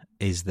Ashton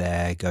is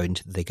there.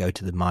 They go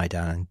to the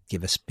Maidan and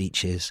give us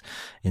speeches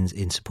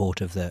in support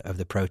of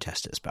the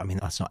protesters. But I mean,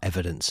 that's not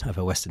evidence of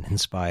a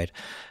Western-inspired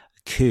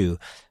coup.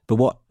 But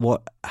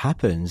what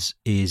happens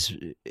is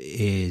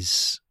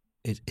it's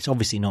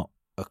obviously not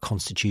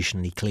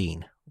constitutionally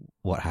clean.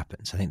 What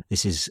happens? I think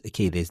this is a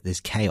key. There's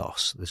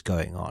chaos that's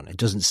going on. It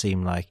doesn't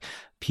seem like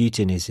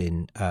Putin is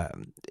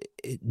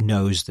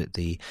knows that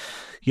the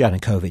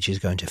Yanukovych is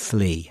going to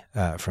flee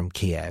from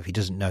Kiev. He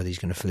doesn't know that he's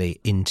going to flee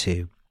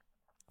into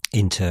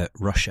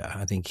Russia.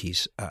 I think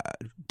he's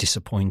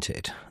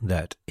disappointed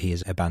that he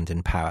has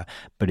abandoned power.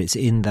 But it's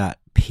in that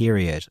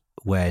period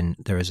when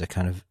there is a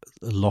kind of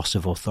loss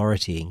of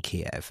authority in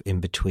Kiev, in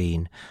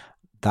between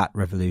that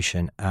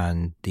revolution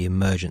and the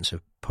emergence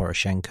of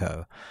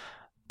Poroshenko,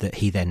 that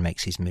he then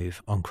makes his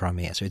move on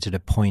Crimea. So it's at a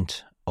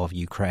point of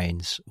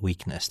Ukraine's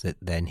weakness that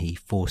then he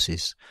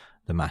forces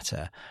the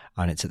matter.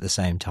 And it's at the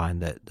same time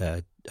that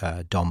the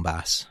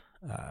Donbass,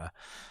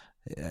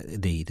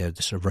 the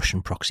sort of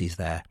Russian proxies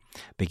there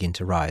begin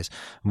to rise.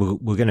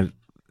 We're going to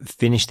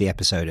finish the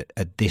episode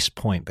at this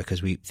point,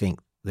 because we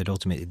think that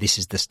ultimately this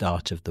is the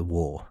start of the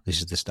war. This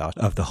is the start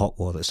of the hot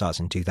war that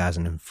starts in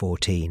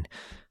 2014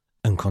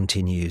 and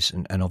continues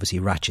and obviously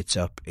ratchets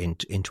up in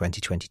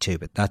 2022.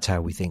 But that's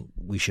how we think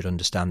we should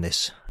understand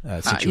this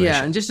situation.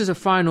 Yeah, and just as a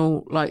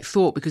final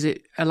thought, because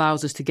it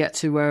allows us to get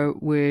to where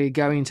we're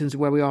going in terms of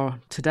where we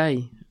are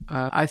today,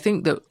 I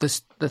think that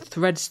the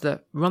threads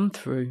that run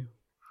through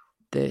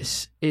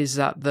this is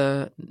that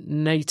the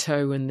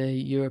NATO and the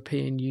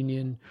European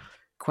Union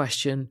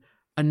question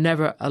are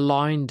never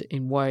aligned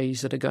in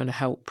ways that are going to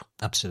help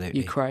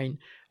Ukraine.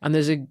 And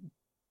there's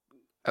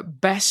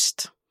at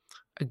best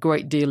a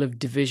great deal of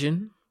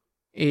division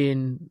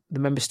in the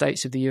member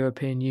states of the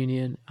European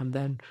Union and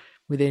then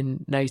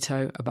within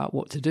NATO about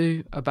what to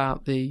do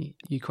about the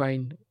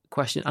Ukraine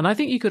question. And I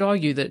think you could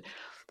argue that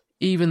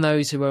even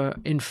those who are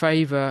in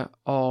favour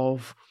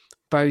of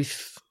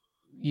both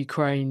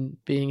Ukraine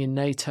being in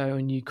NATO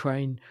and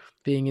Ukraine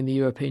being in the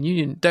European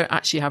Union don't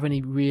actually have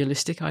any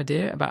realistic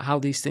idea about how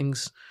these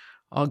things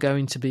are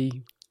going to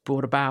be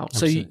brought about.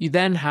 Absolutely. So you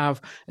then have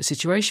a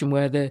situation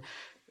where the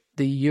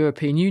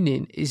European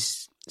Union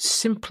is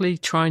simply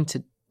trying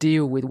to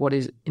deal with what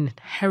is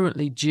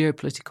inherently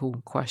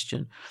geopolitical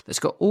question that's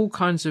got all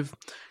kinds of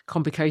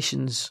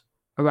complications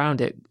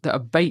around it that are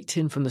baked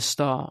in from the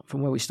start,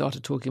 from where we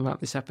started talking about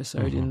this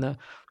episode in the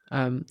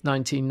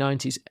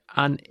 1990s,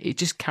 and it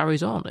just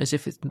carries on as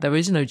if there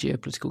is no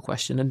geopolitical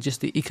question, and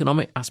just the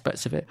economic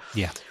aspects of it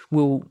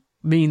will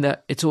mean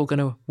that it's all going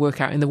to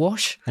work out in the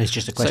wash. And it's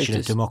just a question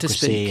of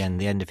democracy and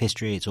the end of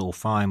history. It's all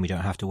fine. We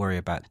don't have to worry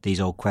about these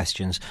old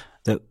questions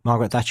that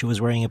Margaret Thatcher was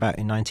worrying about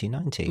in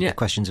 1990, the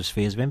questions of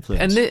spheres of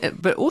influence.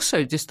 But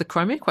also just the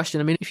Crimea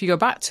question. I mean, if you go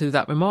back to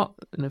that remark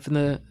from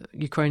the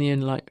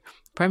Ukrainian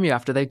premier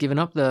after they've given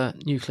up the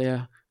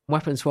nuclear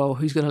weapons, well,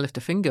 who's going to lift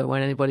a finger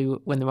when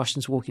the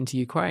Russians walk into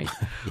Ukraine?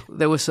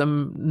 There were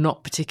some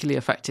not particularly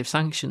effective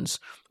sanctions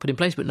put in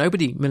place, but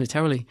nobody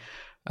militarily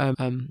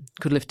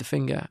could lift a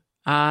finger.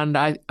 And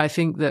I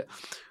think that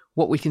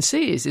what we can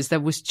see is there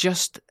was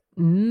just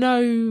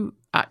no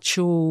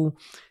actual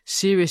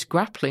serious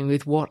grappling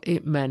with what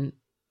it meant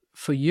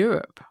for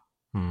Europe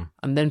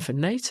and then for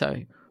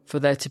NATO, for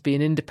there to be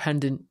an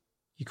independent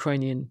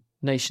Ukrainian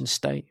nation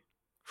state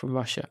from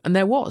Russia. And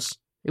there was.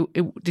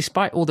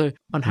 Despite all the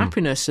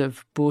unhappiness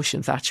of Bush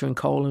and Thatcher and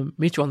Kohl and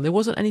Mitterrand, there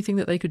wasn't anything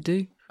that they could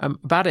do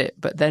about it.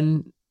 But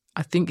then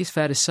I think it's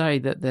fair to say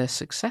that their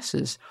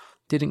successors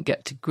didn't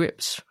get to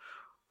grips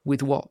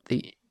with what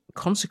the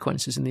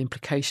consequences and the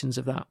implications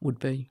of that would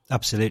be.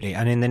 Absolutely.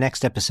 And in the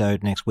next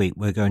episode next week,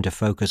 we're going to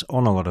focus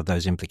on a lot of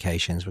those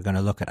implications. We're going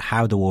to look at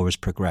how the war has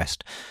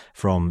progressed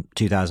from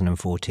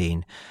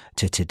 2014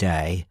 to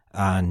today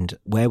and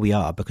where we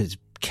are, because it's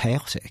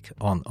chaotic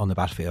on the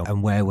battlefield,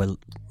 and where we're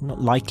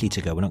not likely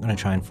to go. We're not going to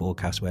try and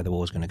forecast where the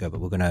war is going to go, but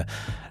we're going to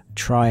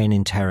try and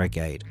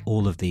interrogate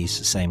all of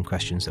these same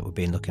questions that we've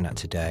been looking at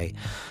today,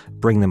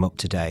 bring them up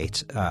to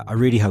date. I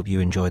really hope you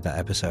enjoyed that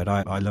episode.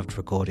 I loved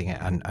recording it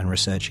and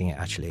researching it,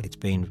 actually. It's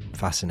been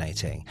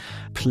fascinating.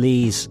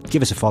 Please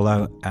give us a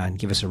follow and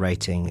give us a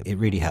rating. It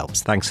really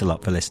helps. Thanks a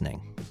lot for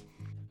listening.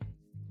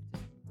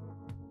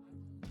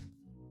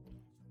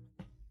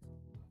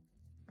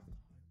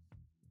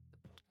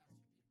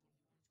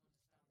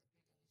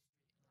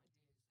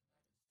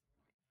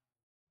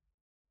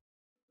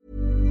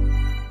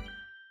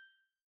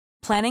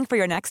 Planning for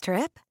your next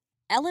trip?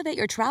 Elevate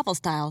your travel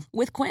style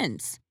with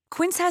Quince.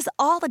 Quince has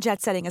all the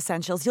jet-setting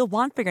essentials you'll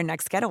want for your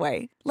next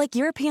getaway, like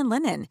European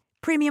linen,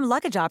 premium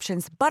luggage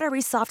options,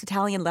 buttery soft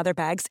Italian leather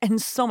bags, and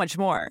so much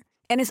more.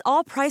 And is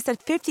all priced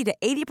at 50 to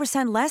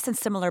 80% less than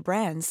similar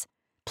brands.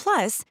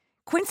 Plus,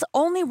 Quince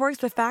only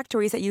works with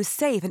factories that use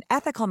safe and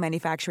ethical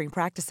manufacturing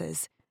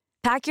practices.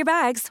 Pack your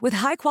bags with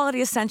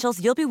high-quality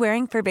essentials you'll be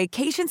wearing for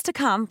vacations to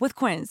come with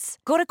Quince.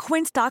 Go to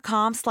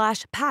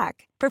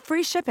quince.com/pack for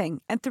free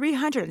shipping and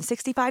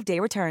 365-day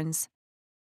returns.